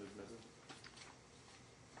 hasn't been admitted.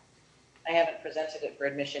 I haven't presented it for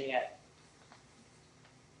admission yet.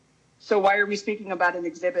 So why are we speaking about an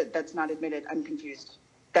exhibit that's not admitted? I'm confused.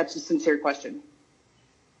 That's a sincere question.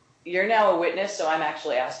 You're now a witness, so I'm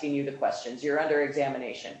actually asking you the questions. You're under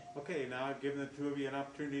examination. Okay, now I've given the two of you an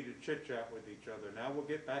opportunity to chit-chat with each other. Now we'll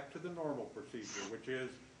get back to the normal procedure, which is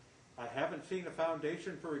I haven't seen a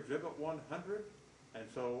foundation for Exhibit 100, and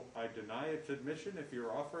so I deny its admission if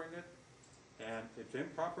you're offering it. And it's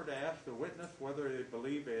improper to ask the witness whether they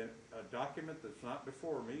believe a document that's not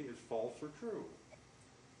before me is false or true.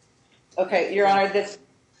 Okay, Your Honor,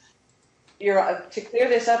 to clear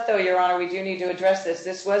this up, though, Your Honor, we do need to address this.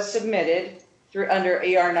 This was submitted under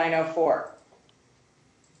ER 904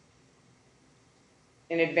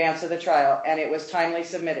 in advance of the trial, and it was timely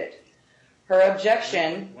submitted. Her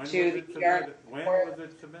objection to the ER... When was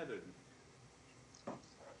it submitted?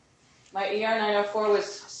 My ER 904 was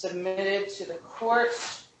submitted to the court.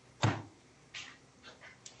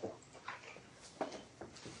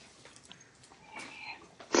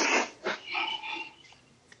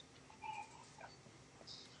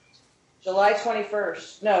 July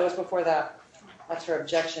 21st. No, it was before that. That's her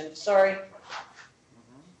objection. Sorry.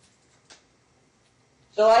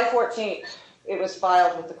 July 14th. It was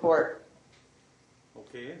filed with the court.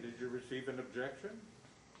 Okay, and did you receive an objection?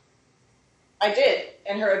 I did,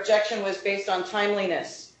 and her objection was based on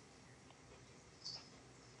timeliness.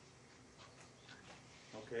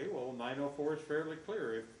 Okay, well, 904 is fairly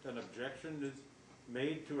clear. If an objection is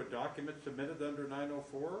made to a document submitted under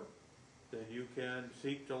 904, then you can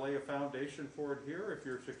seek to lay a foundation for it here. If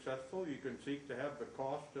you're successful, you can seek to have the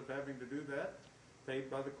cost of having to do that paid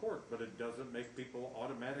by the court, but it doesn't make people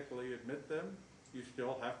automatically admit them. You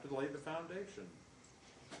still have to lay the foundation.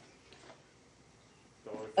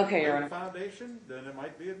 So if you lay the foundation, then it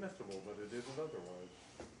might be admissible, but it isn't otherwise.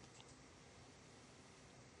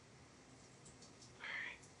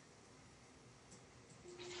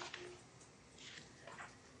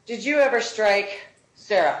 Did you ever strike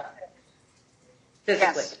Sarah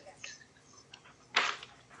physically? Yes.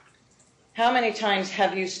 How many times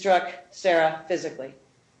have you struck Sarah physically?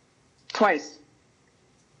 Twice.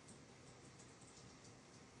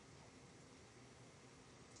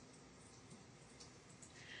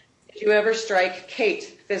 Did you ever strike Kate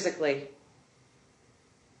physically?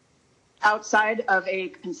 Outside of a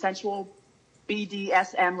consensual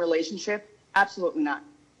BDSM relationship? Absolutely not.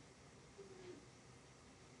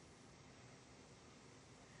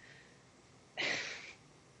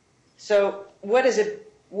 So what is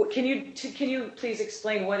it? Can you please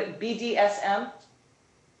explain what BDSM?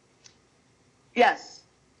 Yes.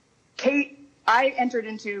 Kate, I entered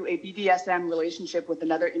into a BDSM relationship with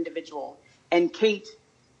another individual, and Kate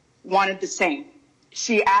wanted the same.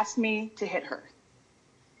 She asked me to hit her.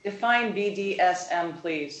 Define BDSM,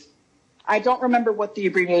 please. I don't remember what the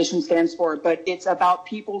abbreviation stands for, but it's about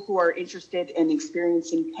people who are interested in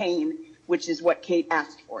experiencing pain, which is what Kate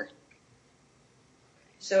asked for.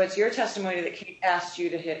 So it's your testimony that Kate asked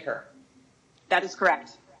you to hit her. That is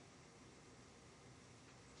correct.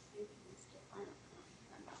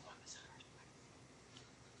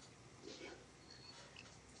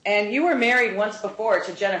 And you were married once before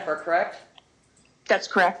to Jennifer, correct? That's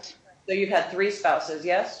correct. So you've had 3 spouses,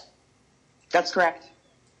 yes? That's correct.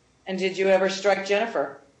 And did you ever strike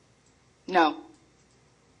Jennifer? No.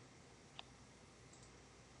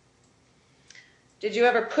 Did you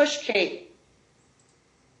ever push Kate?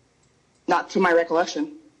 Not to my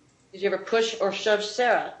recollection. Did you ever push or shove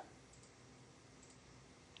Sarah?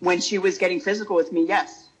 When she was getting physical with me,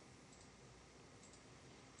 yes.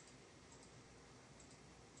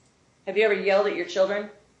 Have you ever yelled at your children?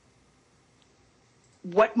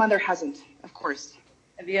 What mother hasn't, of course.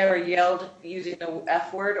 Have you ever yelled using the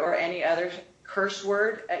F word or any other curse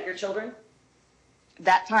word at your children?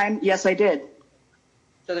 That time, yes, I did.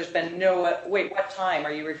 So there's been no, wait, what time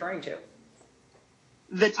are you referring to?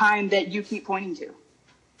 The time that you keep pointing to.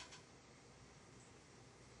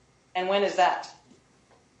 And when is that?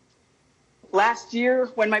 Last year,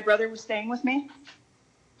 when my brother was staying with me.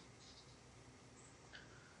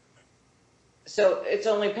 So it's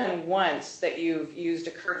only been once that you've used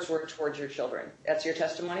a curse word towards your children. That's your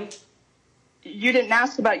testimony? You didn't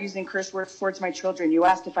ask about using curse words towards my children. You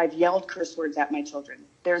asked if I've yelled curse words at my children.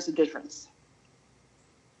 There's a difference.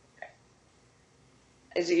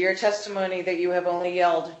 Is it your testimony that you have only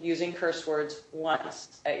yelled using curse words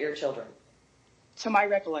once at your children? To my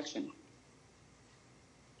recollection.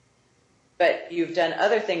 But you've done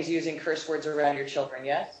other things using curse words around your children,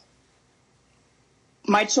 yes?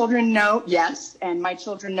 My children know, yes, and my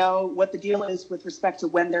children know what the deal is with respect to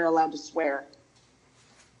when they're allowed to swear.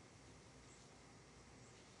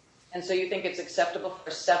 And so you think it's acceptable for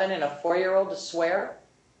a 7 and a 4-year-old to swear?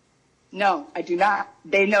 No, I do not.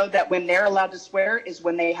 They know that when they're allowed to swear is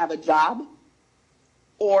when they have a job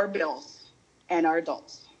or bills and are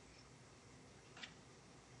adults.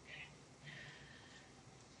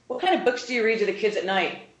 What kind of books do you read to the kids at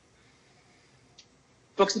night?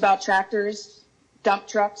 Books about tractors, dump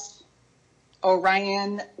trucks.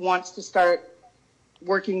 Orion wants to start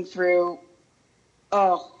working through,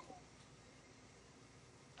 a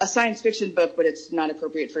science fiction book, but it's not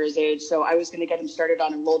appropriate for his age. So I was going to get him started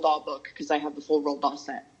on a Roald Dahl book because I have the full Roald Dahl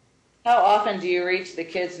set. How often do you read to the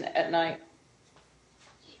kids at night?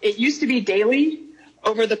 It used to be daily.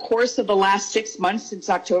 Over the course of the last 6 months since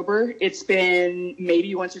October, it's been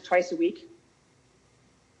maybe once or twice a week.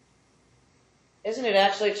 Isn't it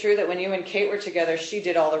actually true that when you and Kate were together, she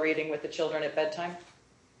did all the reading with the children at bedtime?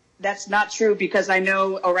 That's not true because I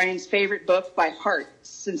know Orion's favorite book by heart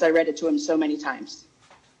since I read it to him so many times.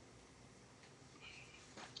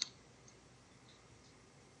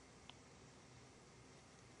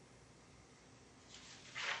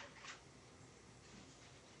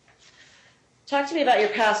 Talk to me about your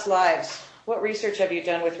past lives. What research have you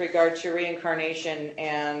done with regard to reincarnation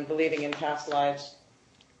and believing in past lives?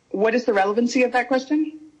 What is the relevancy of that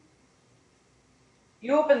question?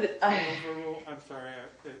 You opened the... I'm sorry,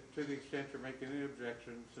 to the extent you're making any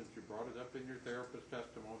objections, since you brought it up in your therapist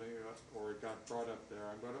testimony, or it got brought up there,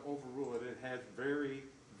 I'm going to overrule it. It has very,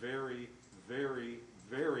 very, very,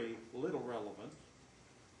 very little relevance.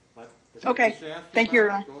 But if Okay, just ask thank you,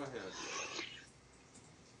 about it, Your go ahead.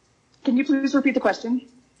 Can you please repeat the question?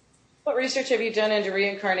 What research have you done into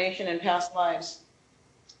reincarnation and past lives?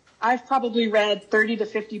 I've probably read 30 to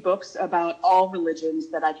 50 books about all religions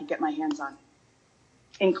that I could get my hands on,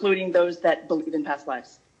 including those that believe in past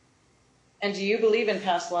lives. And do you believe in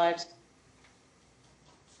past lives?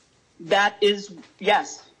 That is,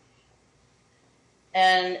 yes.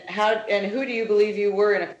 And who do you believe you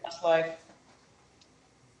were in a past life?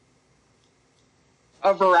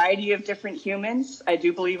 A variety of different humans. I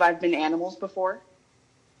do believe I've been animals before.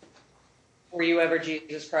 Were you ever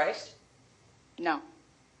Jesus Christ? No.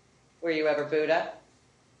 Were you ever Buddha?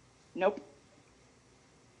 Nope.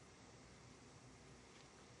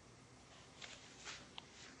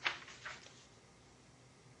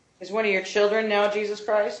 Is one of your children now Jesus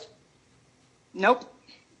Christ? Nope.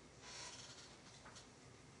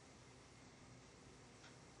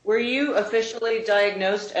 Were you officially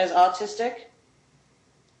diagnosed as autistic?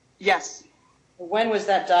 Yes. When was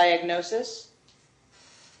that diagnosis?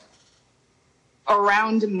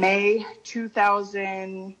 Around May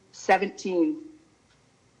 2017.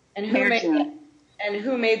 And May or June.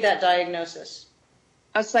 who made that diagnosis?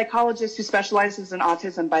 A psychologist who specializes in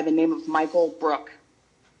autism by the name of Michael Brook.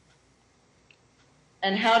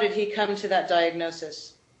 And how did he come to that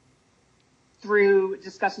diagnosis? Through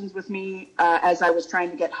discussions with me as I was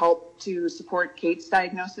trying to get help to support Kate's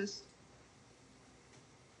diagnosis.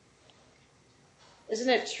 Isn't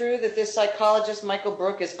it true that this psychologist, Michael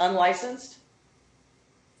Brook, is unlicensed?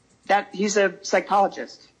 That he's a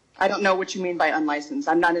psychologist. I don't know what you mean by unlicensed.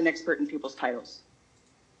 I'm not an expert in people's titles.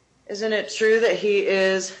 Isn't it true that he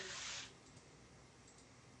is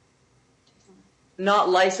not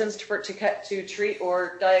licensed to treat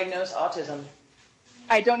or diagnose autism?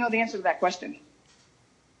 I don't know the answer to that question.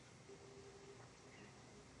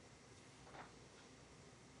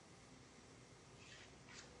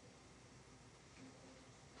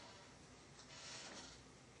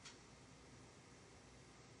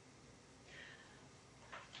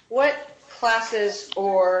 What classes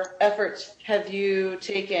or efforts have you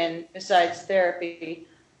taken besides therapy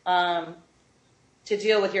to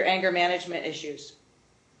deal with your anger management issues?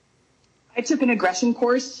 I took an aggression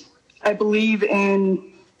course, I believe I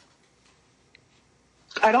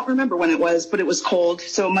don't remember when it was, but it was cold,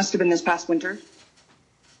 so it must have been this past winter.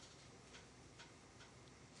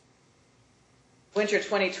 Winter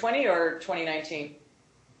 2020 or 2019?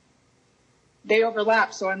 They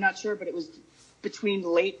overlap, so I'm not sure, but it was between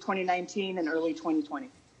late 2019 and early 2020.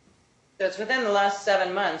 So it's within the last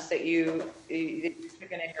 7 months that you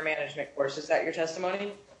took an anger management course. Is that your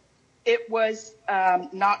testimony? It was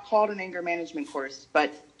not called an anger management course,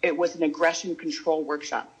 but it was an aggression control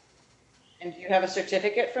workshop. And do you have a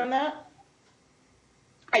certificate from that?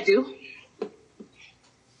 I do.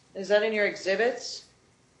 Is that in your exhibits?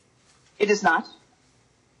 It is not.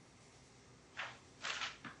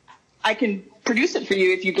 I can produce it for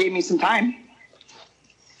you if you gave me some time.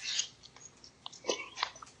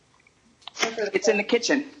 It's in the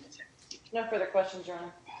kitchen. No further questions, Your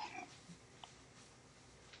Honor.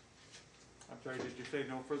 I'm sorry, did you say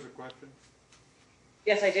no further questions?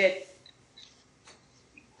 Yes, I did.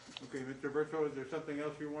 Okay, Mr. Traverso, is there something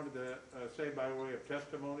else you wanted to say by way of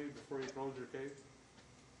testimony before you close your case?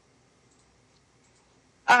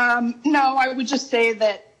 No, I would just say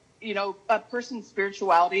that, a person's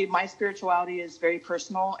spirituality, my spirituality is very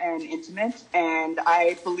personal and intimate, and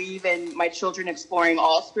I believe in my children exploring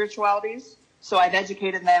all spiritualities. So I've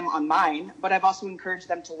educated them on mine, but I've also encouraged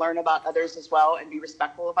them to learn about others as well and be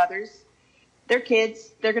respectful of others. They're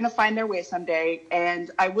kids, they're going to find their way someday.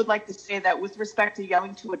 And I would like to say that with respect to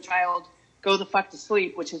yelling to a child, go the fuck to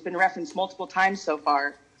sleep, which has been referenced multiple times so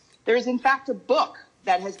far, there is in fact a book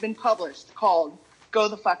that has been published called Go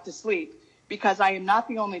the Fuck to Sleep, because I am not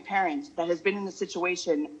the only parent that has been in the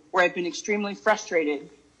situation where I've been extremely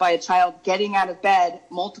frustrated by a child getting out of bed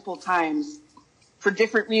multiple times for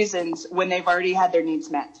different reasons when they've already had their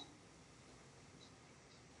needs met.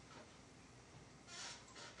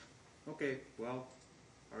 Okay, well,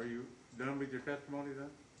 are you done with your testimony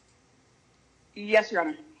then? Yes, Your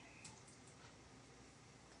Honor.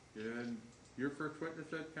 And your first witness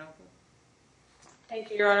said, counsel?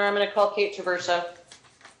 Thank you, Your Honor. I'm going to call Kate Traverso.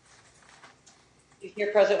 She's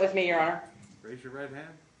here present with me, Your Honor. Raise your right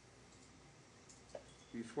hand.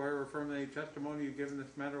 You swear or affirm that any testimony you give in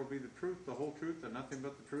this matter will be the truth, the whole truth, and nothing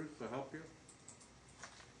but the truth, so help you?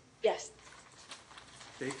 Yes.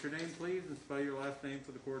 State your name, please, and spell your last name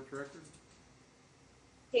for the court's record.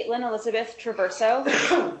 Caitlin Elizabeth Traverso,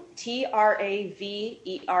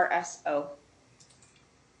 Traverso.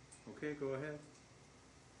 Okay, go ahead.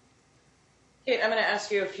 Kate, I'm going to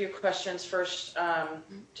ask you a few questions first,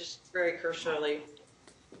 just very cursorily.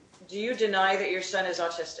 Do you deny that your son is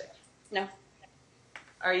autistic? No.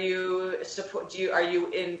 Are you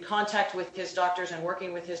in contact with his doctors and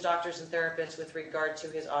working with his doctors and therapists with regard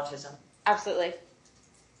to his autism? Absolutely.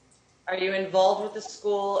 Are you involved with the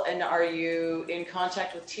school, and are you in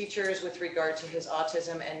contact with teachers with regard to his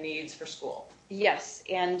autism and needs for school? Yes,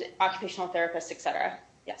 and occupational therapists, etc.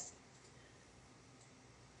 Yes.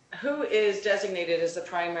 Who is designated as the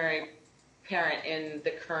primary parent in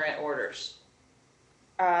the current orders?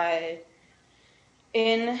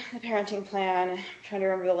 In the parenting plan, I'm trying to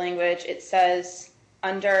remember the language, it says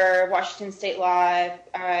under Washington state law,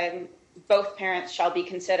 both parents shall be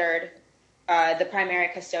considered the primary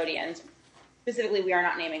custodians. Specifically, we are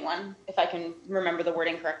not naming one, if I can remember the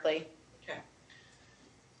wording correctly. Okay.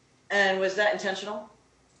 And was that intentional?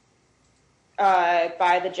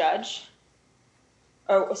 By the judge.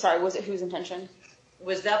 Oh, sorry, was it whose intention?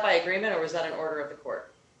 Was that by agreement, or was that an order of the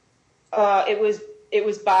court? It was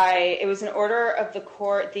an order of the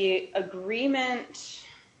court. The agreement,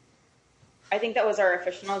 I think that was our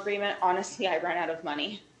official agreement. Honestly, I ran out of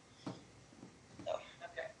money. So,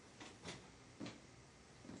 okay.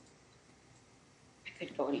 I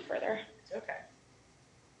could go any further. Okay.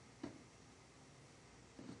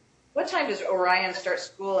 What time does Orion start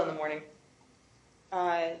school in the morning?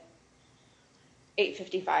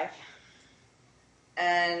 8:55.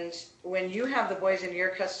 And when you have the boys in your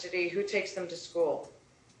custody, who takes them to school?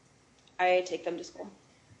 I take them to school.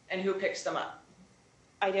 And who picks them up?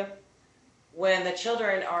 I do. When the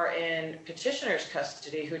children are in petitioner's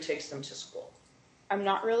custody, who takes them to school? I'm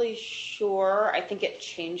not really sure. I think it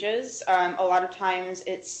changes. A lot of times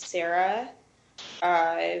it's Sarah.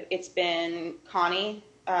 It's been Connie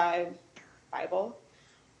Bible.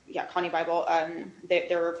 Yeah, Connie Bible.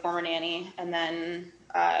 Their former nanny. And then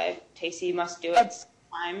Tacey must do it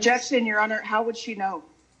sometimes. Objection, Your Honor. How would she know?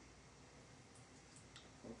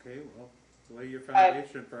 Okay, well, lay your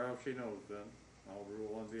foundation for how she knows then. I'll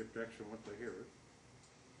rule on the objection once I hear it.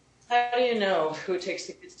 How do you know who takes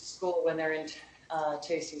the kids to school when they're in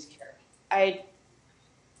Tacey's care?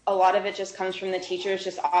 A lot of it just comes from the teachers,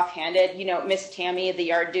 just offhanded. You know, Miss Tammy, the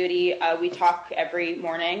yard duty, we talk every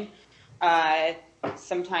morning.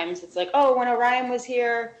 Sometimes it's like, oh, when Orion was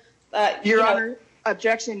here. Your Honor,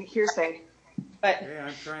 objection, hearsay. But Hey,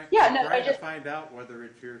 I'm trying to find out whether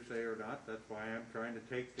it's hearsay or not. That's why I'm trying to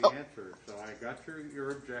take the answer. So I got you're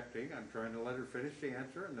objecting. I'm trying to let her finish the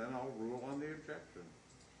answer, and then I'll rule on the objection.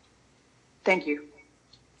 Thank you.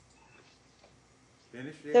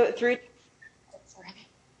 Finish the so answer.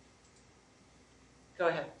 Go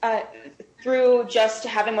ahead. Through just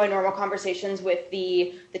having my normal conversations with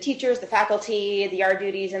the teachers, the faculty, the yard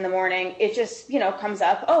duties in the morning, it just, comes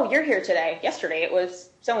up, oh, you're here today. Yesterday it was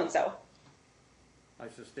so-and-so. I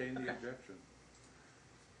sustain the objection.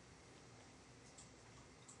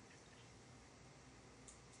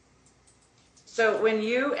 So when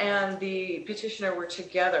you and the petitioner were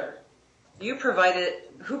together, who provided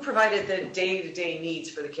the day-to-day needs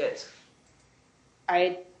for the kids?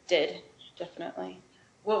 I did, definitely.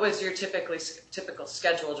 What was your typical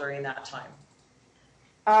schedule during that time?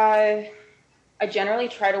 I generally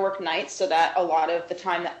try to work nights so that a lot of the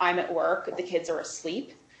time that I'm at work, the kids are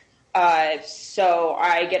asleep. So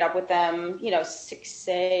I get up with them, 6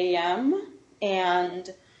 a.m. and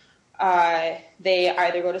they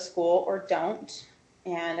either go to school or don't,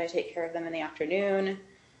 and I take care of them in the afternoon.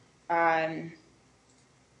 I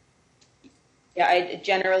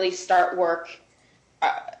generally start work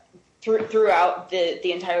throughout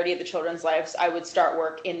the entirety of the children's lives. I would start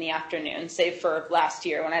work in the afternoon, save for last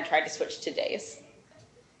year when I tried to switch to days.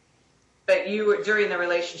 But you were, during the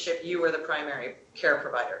relationship, you were the primary care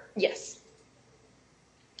provider. Yes.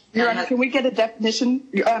 Your Honor, can we get a definition?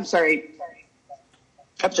 I'm sorry.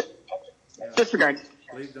 Disregard.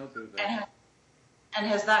 Please don't do that. And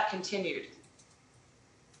has that continued?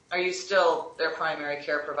 Are you still their primary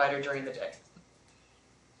care provider during the day?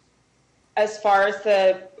 As far as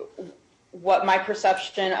what my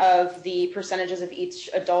perception of the percentages of each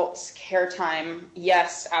adult's care time,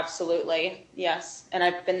 yes, absolutely, yes. And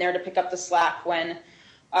I've been there to pick up the slack when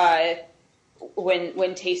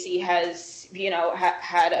Tacey has,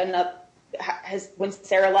 had enough, when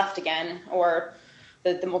Sarah left again, or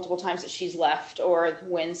the multiple times that she's left, or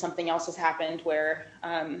when something else has happened where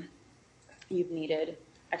you've needed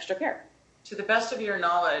extra care. To the best of your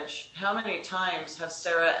knowledge, how many times have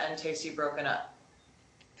Sarah and Tacey broken up?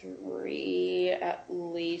 3 at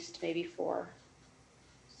least, maybe 4.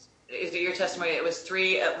 Is it your testimony? It was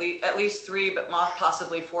 3, at least 3, but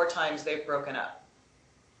possibly 4 times they've broken up.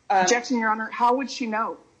 Objection, Your Honor. How would she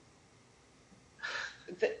know?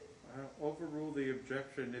 I'll overrule the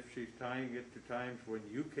objection if she's tying it to times when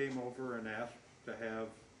you came over and asked to have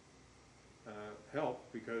help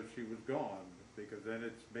because she was gone, because then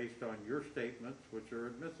it's based on your statements, which are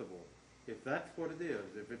admissible. If that's what it is,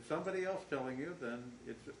 if it's somebody else telling you, then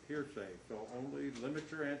it's hearsay. So only limit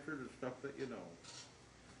your answer to stuff that you know.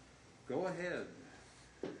 Go ahead.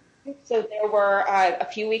 So there were a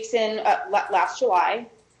few weeks in last July,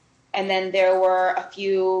 and then there were a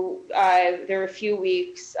few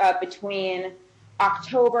weeks between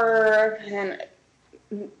October and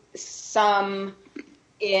some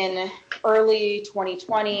in early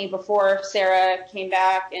 2020 before Sarah came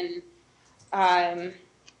back, and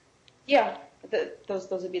those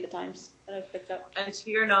would be the times that I've picked up. And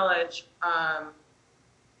to your knowledge, are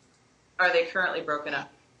they currently broken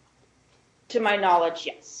up? To my knowledge,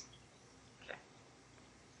 yes. Okay.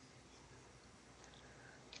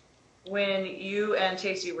 When you and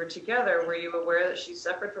Tacey were together, were you aware that she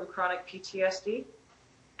suffered from chronic PTSD?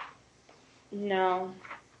 No.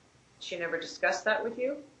 She never discussed that with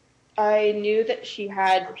you? I knew that she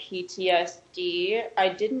had PTSD. I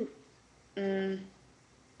didn't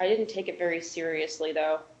take it very seriously,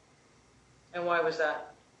 though. And why was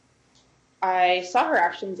that? I saw her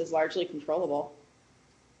actions as largely controllable.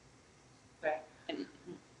 Okay.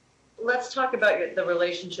 Let's talk about the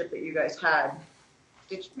relationship that you guys had.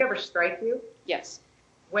 Did she ever strike you? Yes.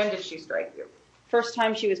 When did she strike you? First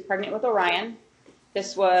time she was pregnant with Orion.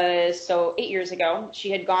 This was 8 years ago. She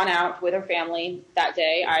had gone out with her family that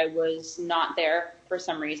day. I was not there for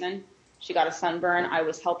some reason. She got a sunburn. I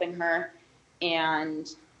was helping her, and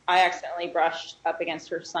I accidentally brushed up against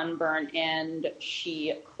her sunburn and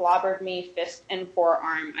she clobbered me fist and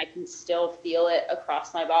forearm. I can still feel it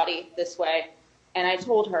across my body this way. And I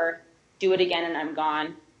told her, do it again and I'm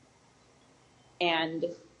gone. And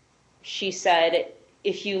she said,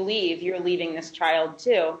 if you leave, you're leaving this child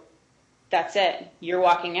too. That's it. You're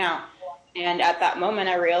walking out. And at that moment,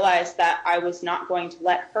 I realized that I was not going to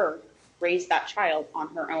let her raise that child on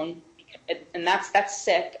her own. And that's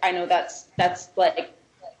sick. I know that's like,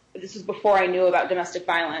 this is before I knew about domestic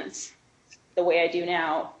violence the way I do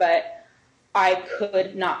now, but I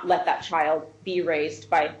could not let that child be raised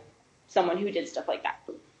by someone who did stuff like that.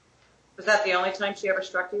 Was that the only time she ever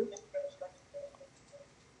struck you?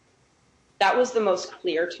 That was the most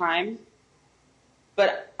clear time,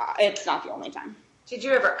 but it's not the only time. Did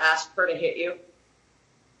you ever ask her to hit you?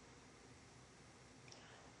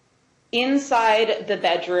 Inside the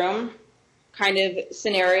bedroom kind of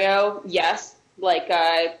scenario, yes. Like,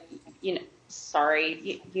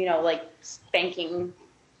 like spanking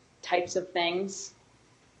types of things.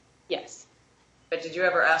 Yes. But did you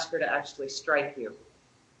ever ask her to actually strike you?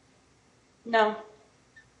 No.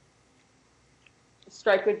 A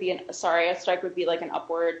strike would be like an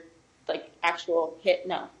upward, like actual hit.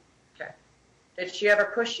 No. Okay. Did she ever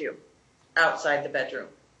push you outside the bedroom?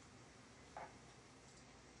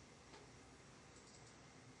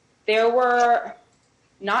 There were,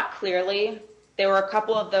 not clearly, there were a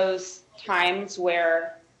couple of those times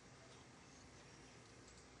where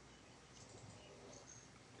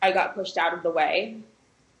I got pushed out of the way,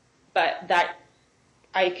 but that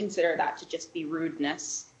I consider that to just be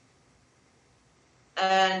rudeness.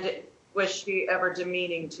 And was she ever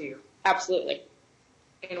demeaning to you? Absolutely.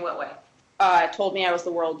 In what way? Told me I was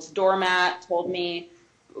the world's doormat, told me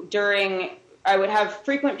I would have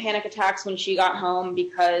frequent panic attacks when she got home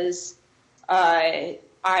because I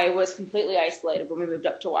was completely isolated when we moved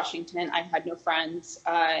up to Washington. I had no friends.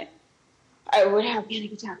 I would have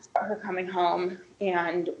panic attacks about her coming home,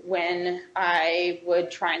 and when I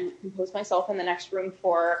would try and compose myself in the next room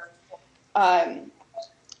for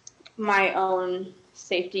my own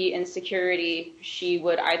safety and security, she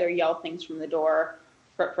would either yell things from the door,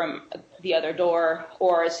 from the other door,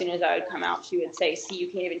 or as soon as I would come out, she would say, see, you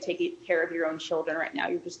can't even take care of your own children right now.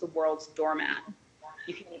 You're just the world's doormat.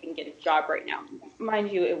 You can't even get a job right now.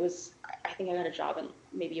 Mind you, I think I got a job in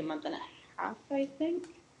maybe a month and a half, I think.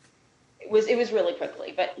 It was really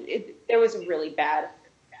quickly, but there was a really bad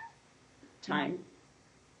time.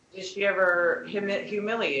 Did she ever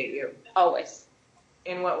humiliate you? Always.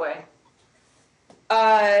 In what way?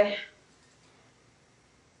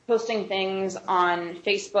 Posting things on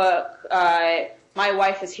Facebook. My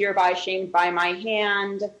wife is hereby shamed by my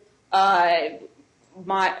hand.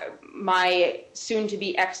 My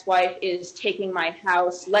soon-to-be ex-wife is taking my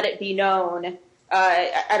house. Let it be known.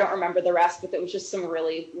 I don't remember the rest, but it was just some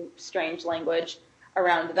really strange language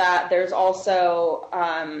around that. There's also,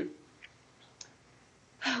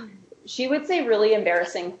 she would say really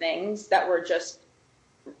embarrassing things that were just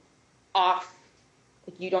off.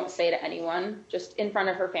 Like, you don't say to anyone, just in front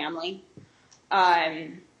of her family. That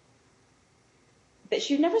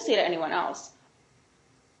she would never say to anyone else.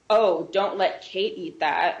 Oh, don't let Kate eat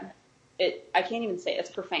that. I can't even say it. It's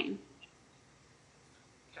profane.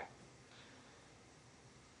 Okay.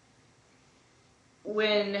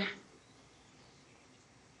 When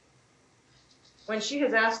she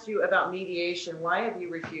has asked you about mediation, why have you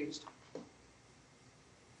refused?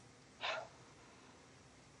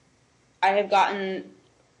 I have gotten,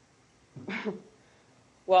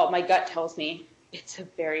 well, my gut tells me it's a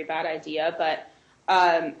very bad idea, but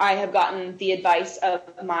I have gotten the advice of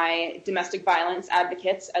my domestic violence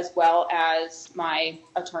advocates as well as my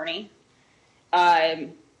attorney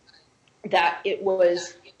that it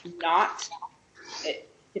was not,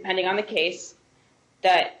 depending on the case,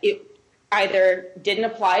 that it either didn't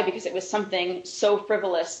apply because it was something so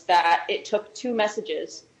frivolous that it took 2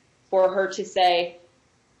 messages for her to say,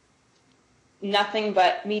 nothing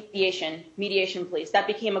but mediation, please. That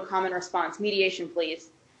became a common response, mediation, please.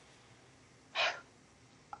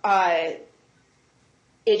 It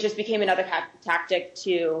just became another tactic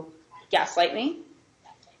to gaslight me,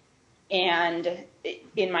 and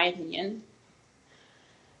in my opinion.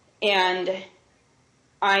 And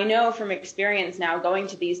I know from experience now going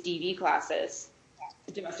to these DV classes,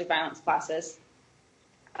 domestic violence classes,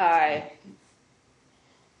 that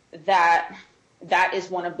is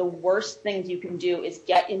one of the worst things you can do is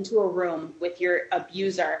get into a room with your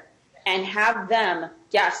abuser and have them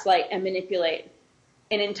gaslight and manipulate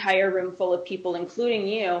an entire room full of people, including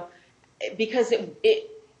you, because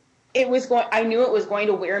it was going, I knew it was going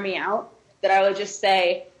to wear me out, that I would just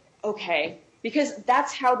say, okay, because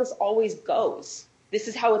that's how this always goes. This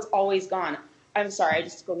is how it's always gone. I'm sorry, I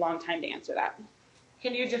just took a long time to answer that.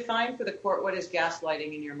 Can you define for the court what is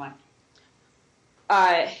gaslighting in your mind?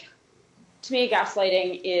 To me,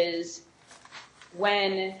 gaslighting is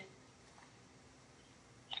when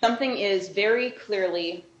something is very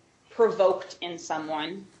clearly provoked in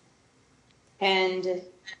someone and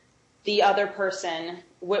the other person,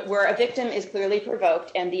 where a victim is clearly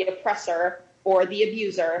provoked and the oppressor or the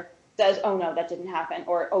abuser says, oh no, that didn't happen,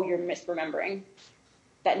 or oh, you're misremembering.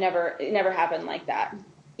 It never happened like that.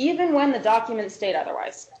 Even when the documents state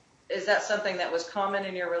otherwise. Is that something that was common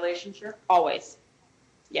in your relationship? Always.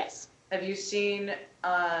 Yes. Have you seen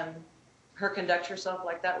her conduct herself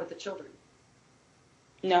like that with the children?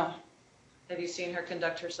 No. Have you seen her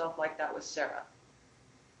conduct herself like that with Sarah?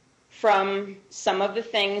 From some of the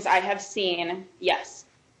things I have seen, yes.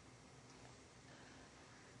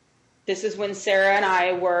 This is when Sarah and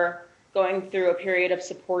I were going through a period of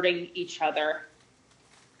supporting each other.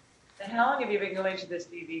 And how long have you been going to this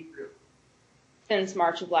DV group? Since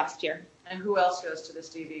March of last year. And who else goes to this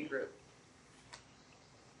DV group?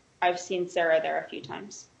 I've seen Sarah there a few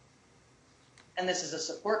times. And this is a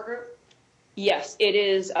support group? Yes, it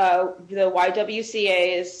is the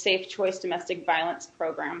YWCA's Safe Choice Domestic Violence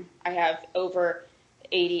Program. I have over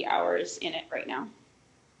 80 hours in it right now.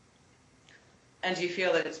 And do you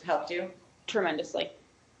feel that it's helped you? Tremendously.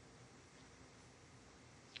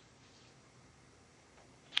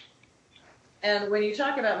 And when you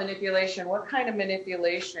talk about manipulation, what kind of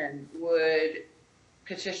manipulation would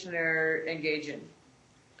petitioner engage in?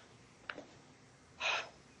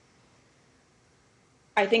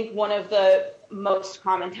 I think one of the most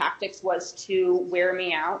common tactics was to wear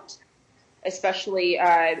me out, especially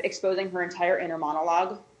exposing her entire inner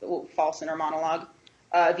monologue, false inner monologue,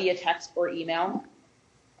 via text or email.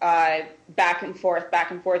 Back and forth,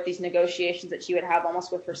 these negotiations that she would have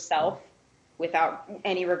almost with herself without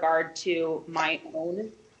any regard to my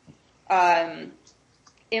own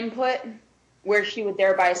input, where she would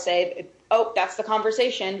thereby say, oh, that's the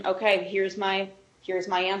conversation. Okay, here's my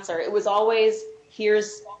answer. It was always,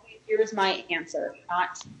 here's my answer,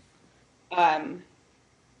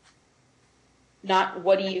 not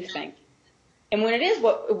what do you think? And when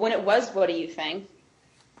it was what do you think,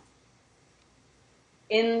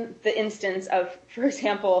 in the instance of, for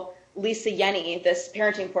example, Lisa Yenny, this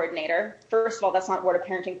parenting coordinator, first of all, that's not what a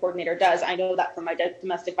parenting coordinator does. I know that from my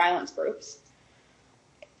domestic violence groups.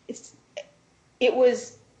 It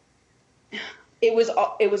was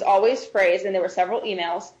always phrased, and there were several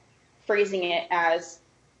emails phrasing it as,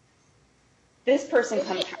 this person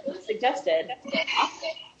suggested.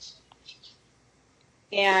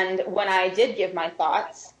 And when I did give my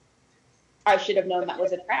thoughts, I should have known that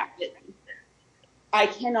was a trap. I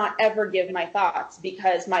cannot ever give my thoughts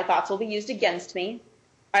because my thoughts will be used against me.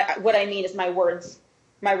 What I mean is my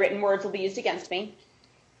written words will be used against me.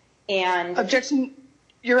 And Objection.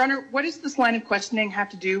 Your Honor, what does this line of questioning have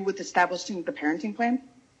to do with establishing the parenting plan?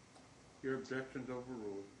 Your objection's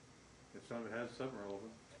overruled. It has some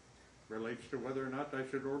relevance. Relates to whether or not I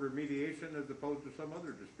should order mediation as opposed to some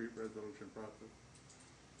other dispute resolution process.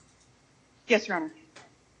 Yes, Your Honor.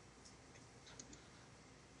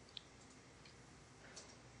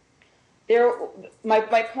 My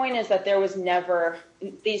point is that there was never,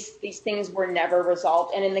 these things were never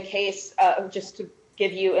resolved. And in the case, just to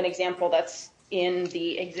give you an example that's in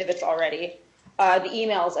the exhibits already, the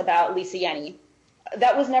emails about Lisa Yenny,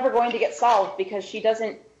 that was never going to get solved because she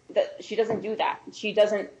doesn't do that. She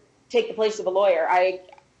doesn't take the place of a lawyer.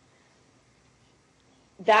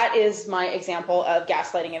 That is my example of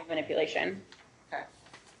gaslighting and manipulation. Okay.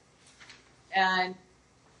 And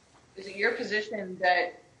is it your position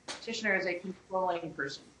that petitioner is a controlling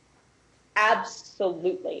person?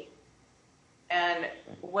 Absolutely. And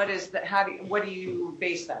what do you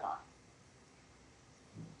base that on?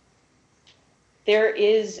 There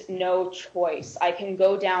is no choice. I can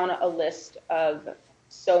go down a list of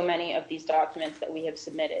so many of these documents that we have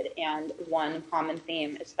submitted, and one common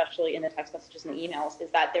theme, especially in the text messages and the emails, is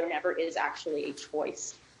that there never is actually a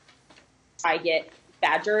choice. I get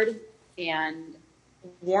badgered and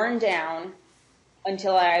worn down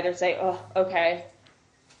until I either say, oh, okay,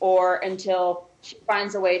 or until she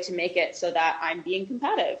finds a way to make it so that I'm being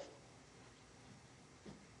combative.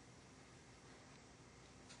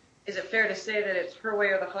 Is it fair to say that it's her way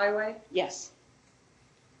or the highway? Yes.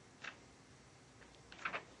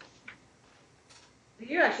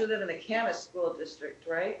 You actually live in the Camas School District,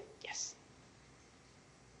 right? Yes.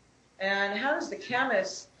 And how does the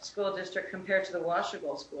Camas School District compare to the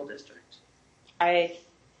Washougal School District? I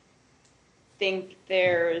think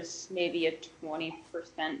there's maybe a 20%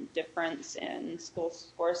 difference in school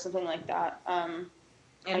scores, something like that. I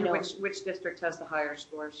And know. which district has the higher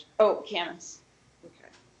scores? Oh, Camas. Okay.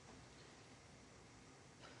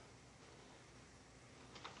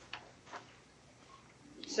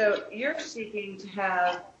 So you're seeking to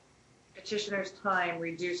have petitioner's time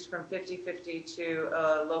reduced from 50-50 to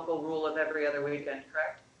a local rule of every other weekend,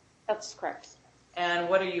 correct? That's correct. And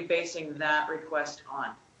what are you basing that request on?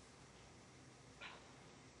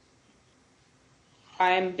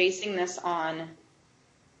 I'm basing this on,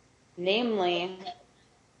 namely,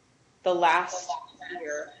 the last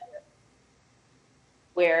year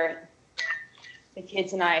where the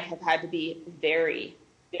kids and I have had to be very,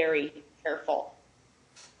 very careful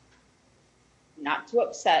not to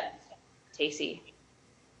upset Tacey.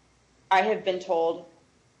 I have been told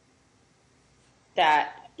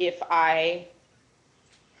that if I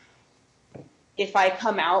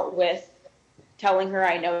come out with telling her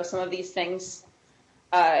I know some of these things,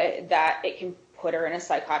 that it can put her in a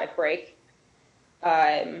psychotic break.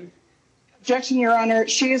 Objection, Your Honor.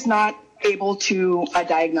 She is not able to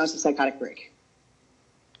diagnose a psychotic break.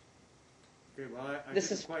 Okay, well, I This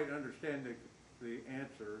didn't is- quite understand the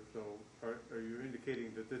answer, so are you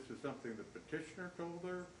indicating that this is something the petitioner told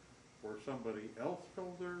her, or somebody else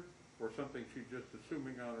told her, or something she's just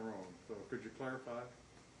assuming on her own? So could you clarify?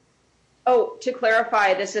 Oh, to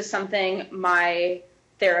clarify, this is something my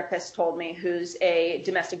therapist told me, who's a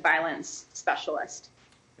domestic violence specialist.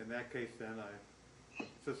 In that case, then, I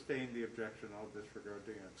sustain the objection. I'll disregard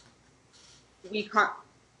the answer. We can't.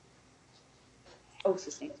 Oh,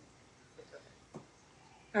 sustained.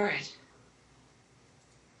 All right.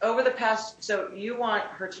 Over the past, so you want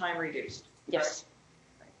her time reduced? Yes.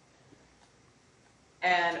 correct?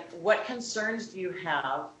 And what concerns do you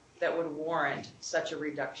have that would warrant such a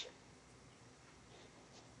reduction?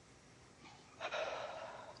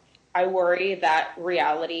 I worry that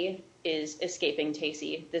reality is escaping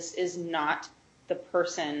Tacey. This is not the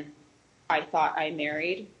person I thought I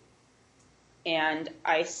married. And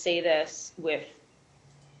I say this with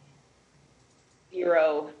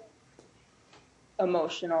zero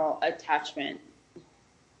emotional attachment.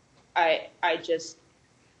 I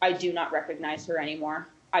do not recognize her anymore.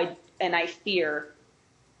 And I fear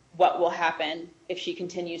what will happen if she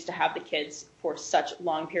continues to have the kids for such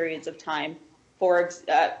long periods of time.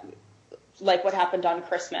 Like what happened on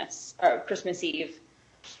Christmas Eve.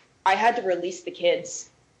 I had to release the kids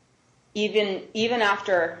even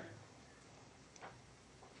after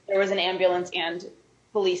there was an ambulance and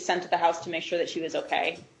police sent to the house to make sure that she was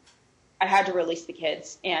okay. I had to release the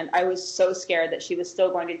kids, and I was so scared that she was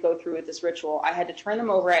still going to go through with this ritual. I had to turn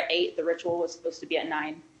them over at 8. The ritual was supposed to be at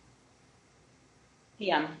 9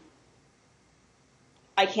 p.m.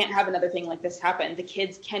 I can't have another thing like this happen. The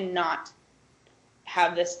kids cannot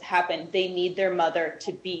have this happen. They need their mother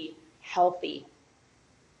to be healthy.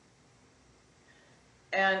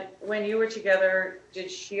 And when you were together,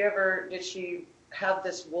 did she have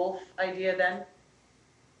this wolf idea then?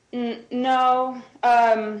 No.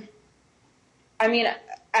 I mean,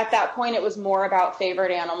 at that point, it was more about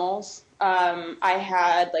favorite animals. I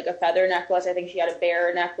had like a feather necklace. I think she had a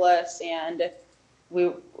bear necklace, and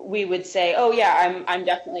we would say, "Oh yeah, I'm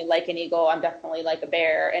definitely like an eagle. I'm definitely like a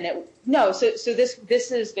bear." And so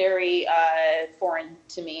this is very foreign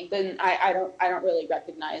to me. Then I don't really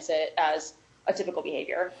recognize it as a typical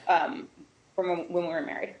behavior from when we were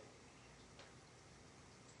married.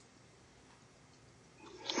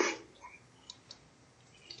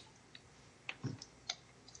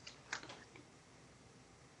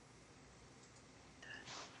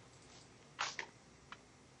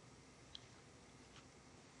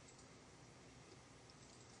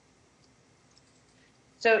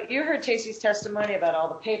 So you heard Tacey's testimony about all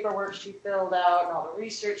the paperwork she filled out and all the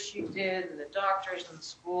research she did and the doctors and the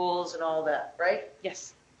schools and all that, right?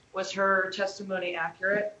 Yes. Was her testimony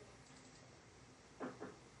accurate?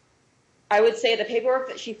 I would say the paperwork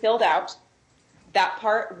that she filled out, that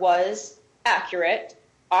part was accurate.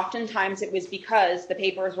 Oftentimes it was because the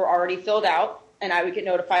papers were already filled out and I would get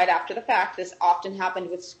notified after the fact. This often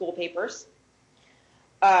happened with school papers.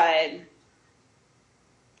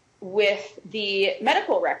 With the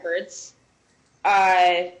medical records,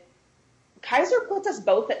 Kaiser puts us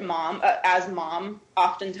both at as mom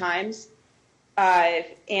oftentimes.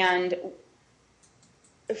 And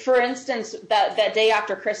for instance, that day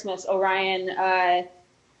after Christmas, Orion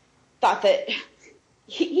thought that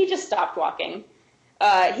he just stopped walking.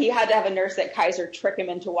 He had to have a nurse at Kaiser trick him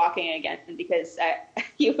into walking again because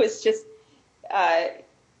he was just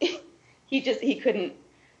he couldn't.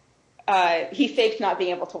 He faked not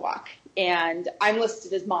being able to walk, and I'm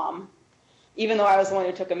listed as mom. even though I was the one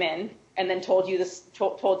who took him in, and then told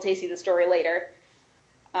Tacey the story later.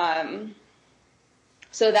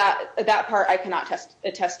 So that part I cannot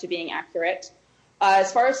attest to being accurate.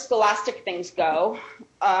 As far as scholastic things go,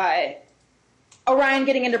 Orion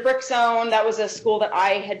getting into Brick Zone, that was a school that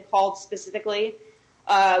I had called specifically.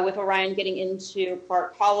 With Orion getting into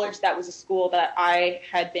Clark College, that was a school that I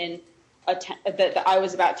had been that I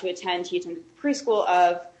was about to attend. He attended the preschool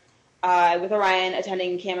of. With Orion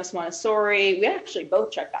attending Camas Montessori, we actually both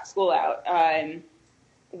checked that school out.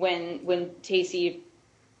 When Tacey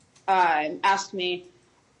asked me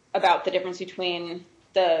about the difference between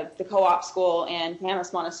the co-op school and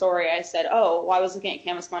Camas Montessori, I said, oh, well, I was looking at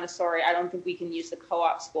Camas Montessori. I don't think we can use the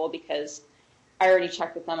co-op school because I already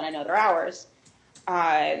checked with them and I know their hours.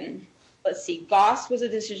 Let's see, Goss was a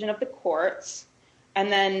decision of the courts.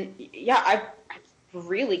 And then, yeah, I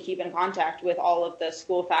really keep in contact with all of the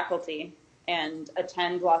school faculty and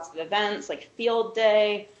attend lots of events like Field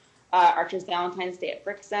Day, Archer's Valentine's Day at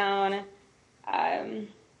Brick Zone.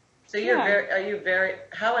 So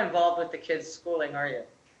how involved with the kids' schooling are you?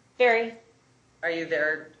 Very. Are you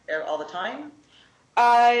there all the time?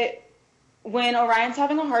 When Orion's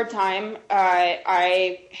having a hard time,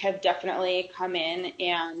 I have definitely come in,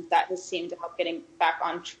 and that has seemed to help getting back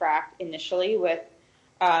on track initially with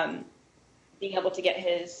being able to get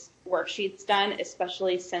his worksheets done,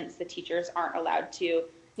 especially since the teachers aren't allowed to,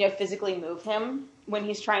 physically move him when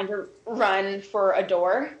he's trying to run for a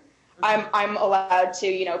door. I'm allowed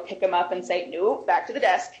to, pick him up and say, no, back to the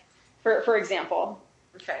desk, for example.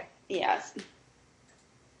 Okay. Yes.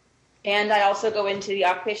 And I also go into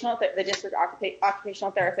the district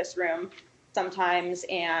occupational therapist room sometimes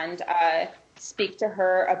and speak to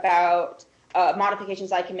her about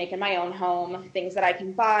modifications I can make in my own home, things that I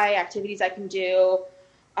can buy, activities I can do,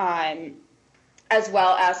 as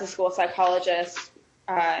well as the school psychologist,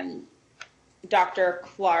 Dr.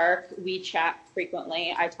 Clark. We chat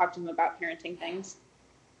frequently. I talk to him about parenting things.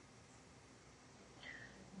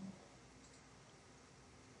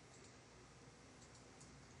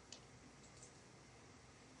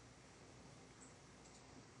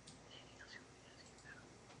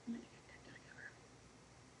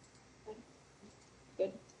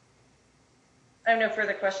 Good. I have no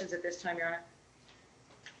further questions at this time, Your Honor.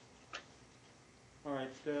 All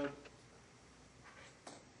right,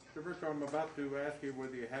 Traverso, I'm about to ask you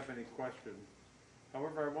whether you have any questions.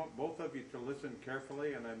 However, I want both of you to listen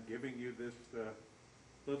carefully, and I'm giving you this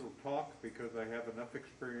little talk because I have enough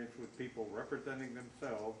experience with people representing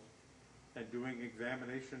themselves and doing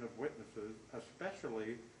examination of witnesses,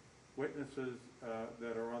 especially witnesses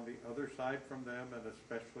that are on the other side from them, and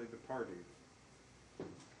especially the parties.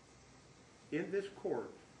 In this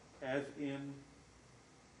court, as in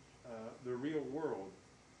the real world,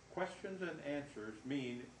 questions and answers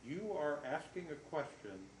mean you are asking a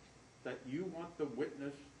question that you want the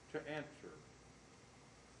witness to answer.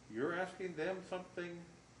 You're asking them something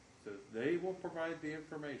that they will provide the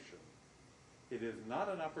information. It is not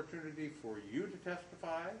an opportunity for you to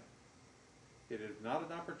testify. It is not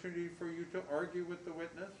an opportunity for you to argue with the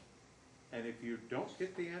witness. And if you don't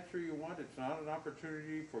get the answer you want, it's not an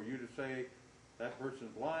opportunity for you to say, that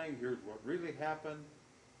person's lying, here's what really happened.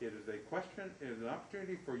 It is an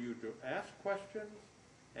opportunity for you to ask questions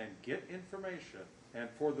and get information. And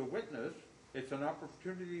for the witness, it's an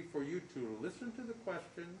opportunity for you to listen to the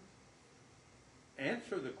question,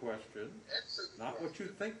 answer the question, not what you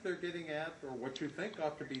think they're getting at or what you think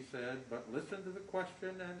ought to be said, but listen to the question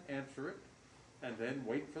and answer it, and then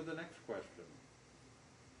wait for the next question.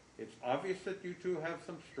 It's obvious that you two have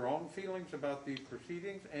some strong feelings about these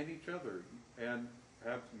proceedings and each other, and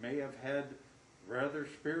may have had rather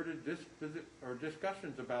spirited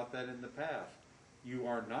discussions about that in the past. You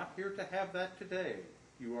are not here to have that today.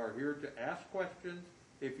 You are here to ask questions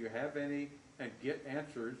if you have any and get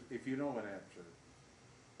answers if you know an answer.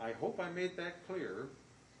 I hope I made that clear.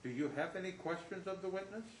 Do you have any questions of the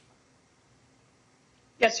witness?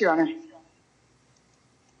 Yes, Your Honor.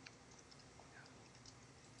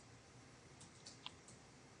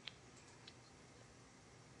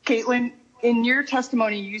 Caitlin, in your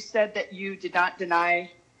testimony, you said that you did not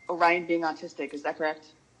deny Orion being autistic. Is that correct?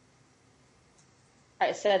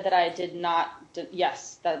 I said that I did not,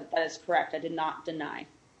 yes, that is correct. I did not deny.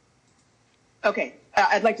 Okay.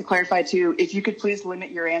 I'd like to clarify, too, if you could please limit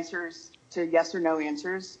your answers to yes or no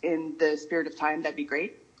answers in the spirit of time, that'd be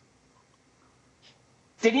great.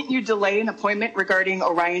 Didn't you delay an appointment regarding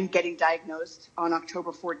Orion getting diagnosed on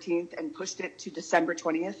October 14th and pushed it to December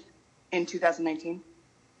 20th in 2019?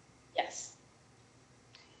 Yes.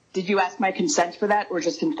 Did you ask my consent for that or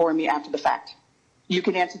just inform me after the fact? You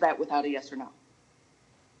can answer that without a yes or no.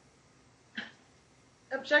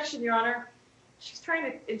 Objection, Your Honor. She's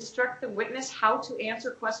trying to instruct the witness how to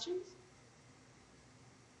answer questions?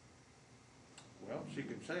 Well, she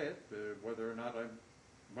can say it, whether or not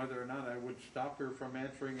I would stop her from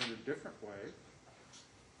answering in a different way.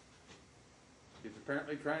 She's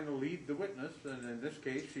apparently trying to lead the witness, and in this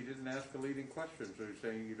case, she didn't ask a leading question, so she's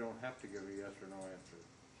saying you don't have to give a yes or no answer.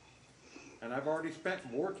 And I've already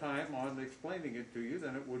spent more time on explaining it to you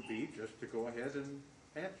than it would be just to go ahead and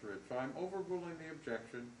answer it. So I'm overruling the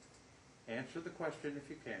objection. Answer the question if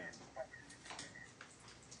you can.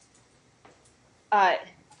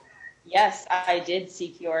 Yes, I did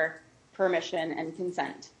seek your permission and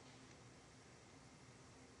consent.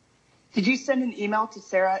 Did you send an email to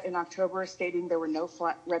Sarah in October stating there were no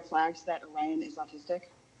red flags that Orion is autistic?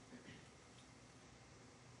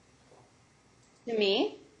 To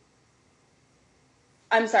me?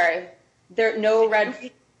 I'm sorry. There no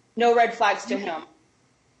red flags to whom?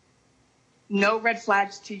 No red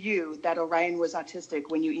flags to you that Orion was autistic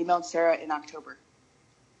when you emailed Sarah in October?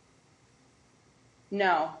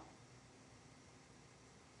 No.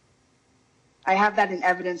 I have that in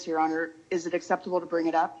evidence, Your Honor. Is it acceptable to bring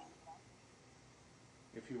it up?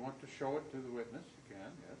 If you want to show it to the witness, you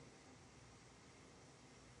can, yes.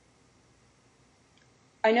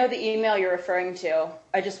 I know the email you're referring to.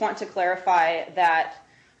 I just want to clarify that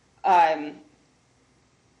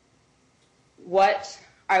what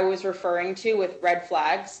I was referring to with red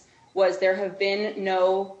flags was there have been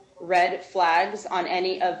no red flags on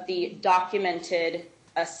any of the documented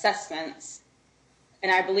assessments.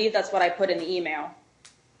 And I believe that's what I put in the email.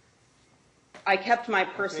 I kept my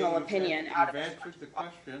personal opinion out of it. You've answered the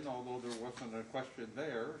question, although there wasn't a question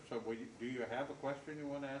there. So do you have a question you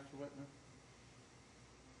want to ask the witness?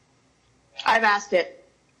 I've asked it.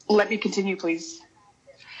 Let me continue, please.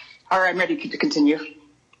 All right, I'm ready to continue.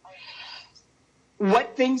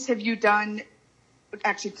 What things have you done?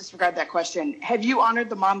 Actually, disregard that question. Have you honored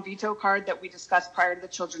the mom veto card that we discussed prior to the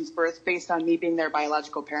children's birth based on me being their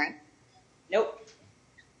biological parent? Nope.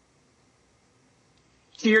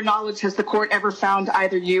 To your knowledge, has the court ever found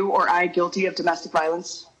either you or I guilty of domestic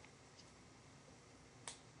violence?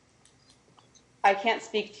 I can't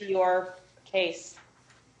speak to your case.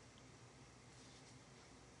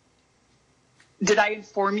 Did I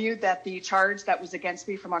inform you that the charge that was against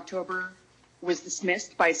me from October was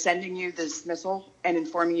dismissed by sending you the dismissal and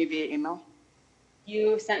informing you via email?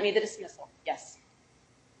 You sent me the dismissal, yes.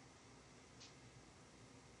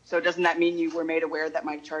 So doesn't that mean you were made aware that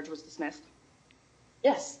my charge was dismissed?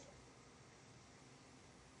 Yes.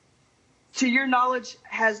 To your knowledge,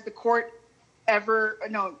 has the court ever,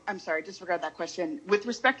 no, I'm sorry, disregard that question. With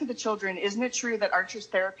respect to the children, isn't it true that Archer's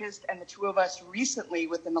therapist and the two of us recently,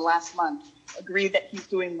 within the last month, agree that he's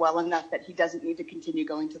doing well enough that he doesn't need to continue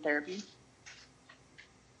going to therapy?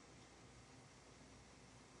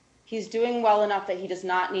 He's doing well enough that he does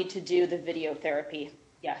not need to do the video therapy,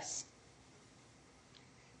 yes.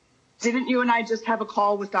 Didn't you and I just have a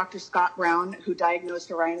call with Dr. Scott Brown, who diagnosed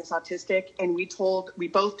Orion as autistic, and we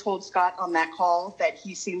both told Scott on that call that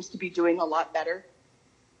he seems to be doing a lot better?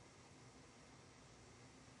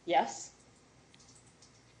 Yes.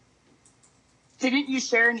 Didn't you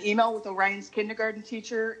share an email with Orion's kindergarten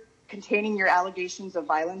teacher containing your allegations of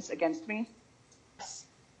violence against me? Yes.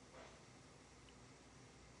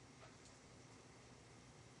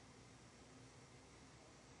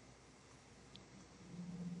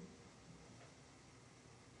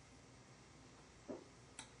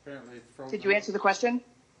 Apparently it's frozen. Did you answer the question?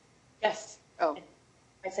 Yes. Oh.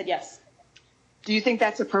 I said yes. Do you think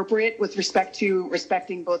that's appropriate with respect to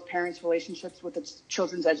respecting both parents' relationships with the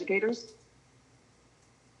children's educators?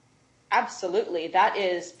 Absolutely. That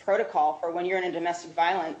is protocol for when you're in a domestic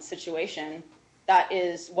violence situation. That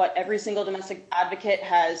is what every single domestic advocate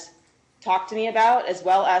has talked to me about, as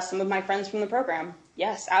well as some of my friends from the program.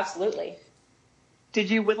 Yes, absolutely. Did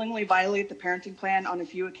you willingly violate the parenting plan on a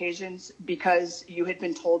few occasions because you had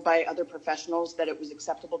been told by other professionals that it was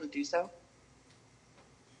acceptable to do so?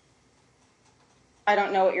 I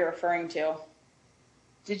don't know what you're referring to.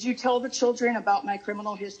 Did you tell the children about my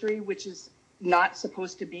criminal history, which is not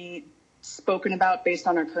supposed to be spoken about based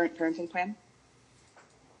on our current parenting plan?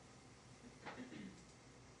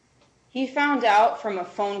 He found out from a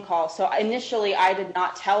phone call. So initially I did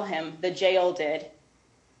not tell him, the jail did.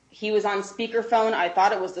 He was on speakerphone. I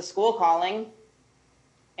thought it was the school calling.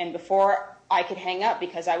 And before I could hang up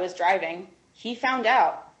because I was driving, he found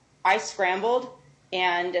out. I scrambled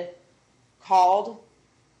and called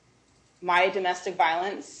my domestic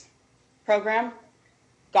violence program,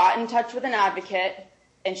 got in touch with an advocate,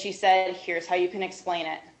 and she said, here's how you can explain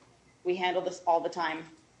it. We handle this all the time.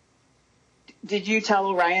 Did you tell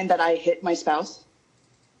Orion that I hit my spouse?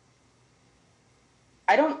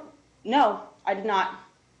 I don't, no, I did not.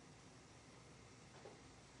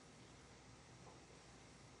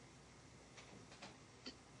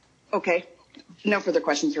 Okay. No further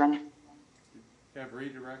questions, Your Honor. Have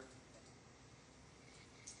redirect?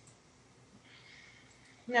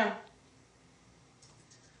 No.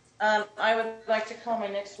 I would like to call my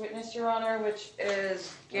next witness, Your Honor, which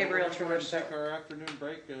is Gabriel Well, we'll go ahead and Traverso. take our afternoon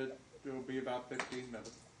break. It'll be about 15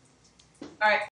 minutes. All right.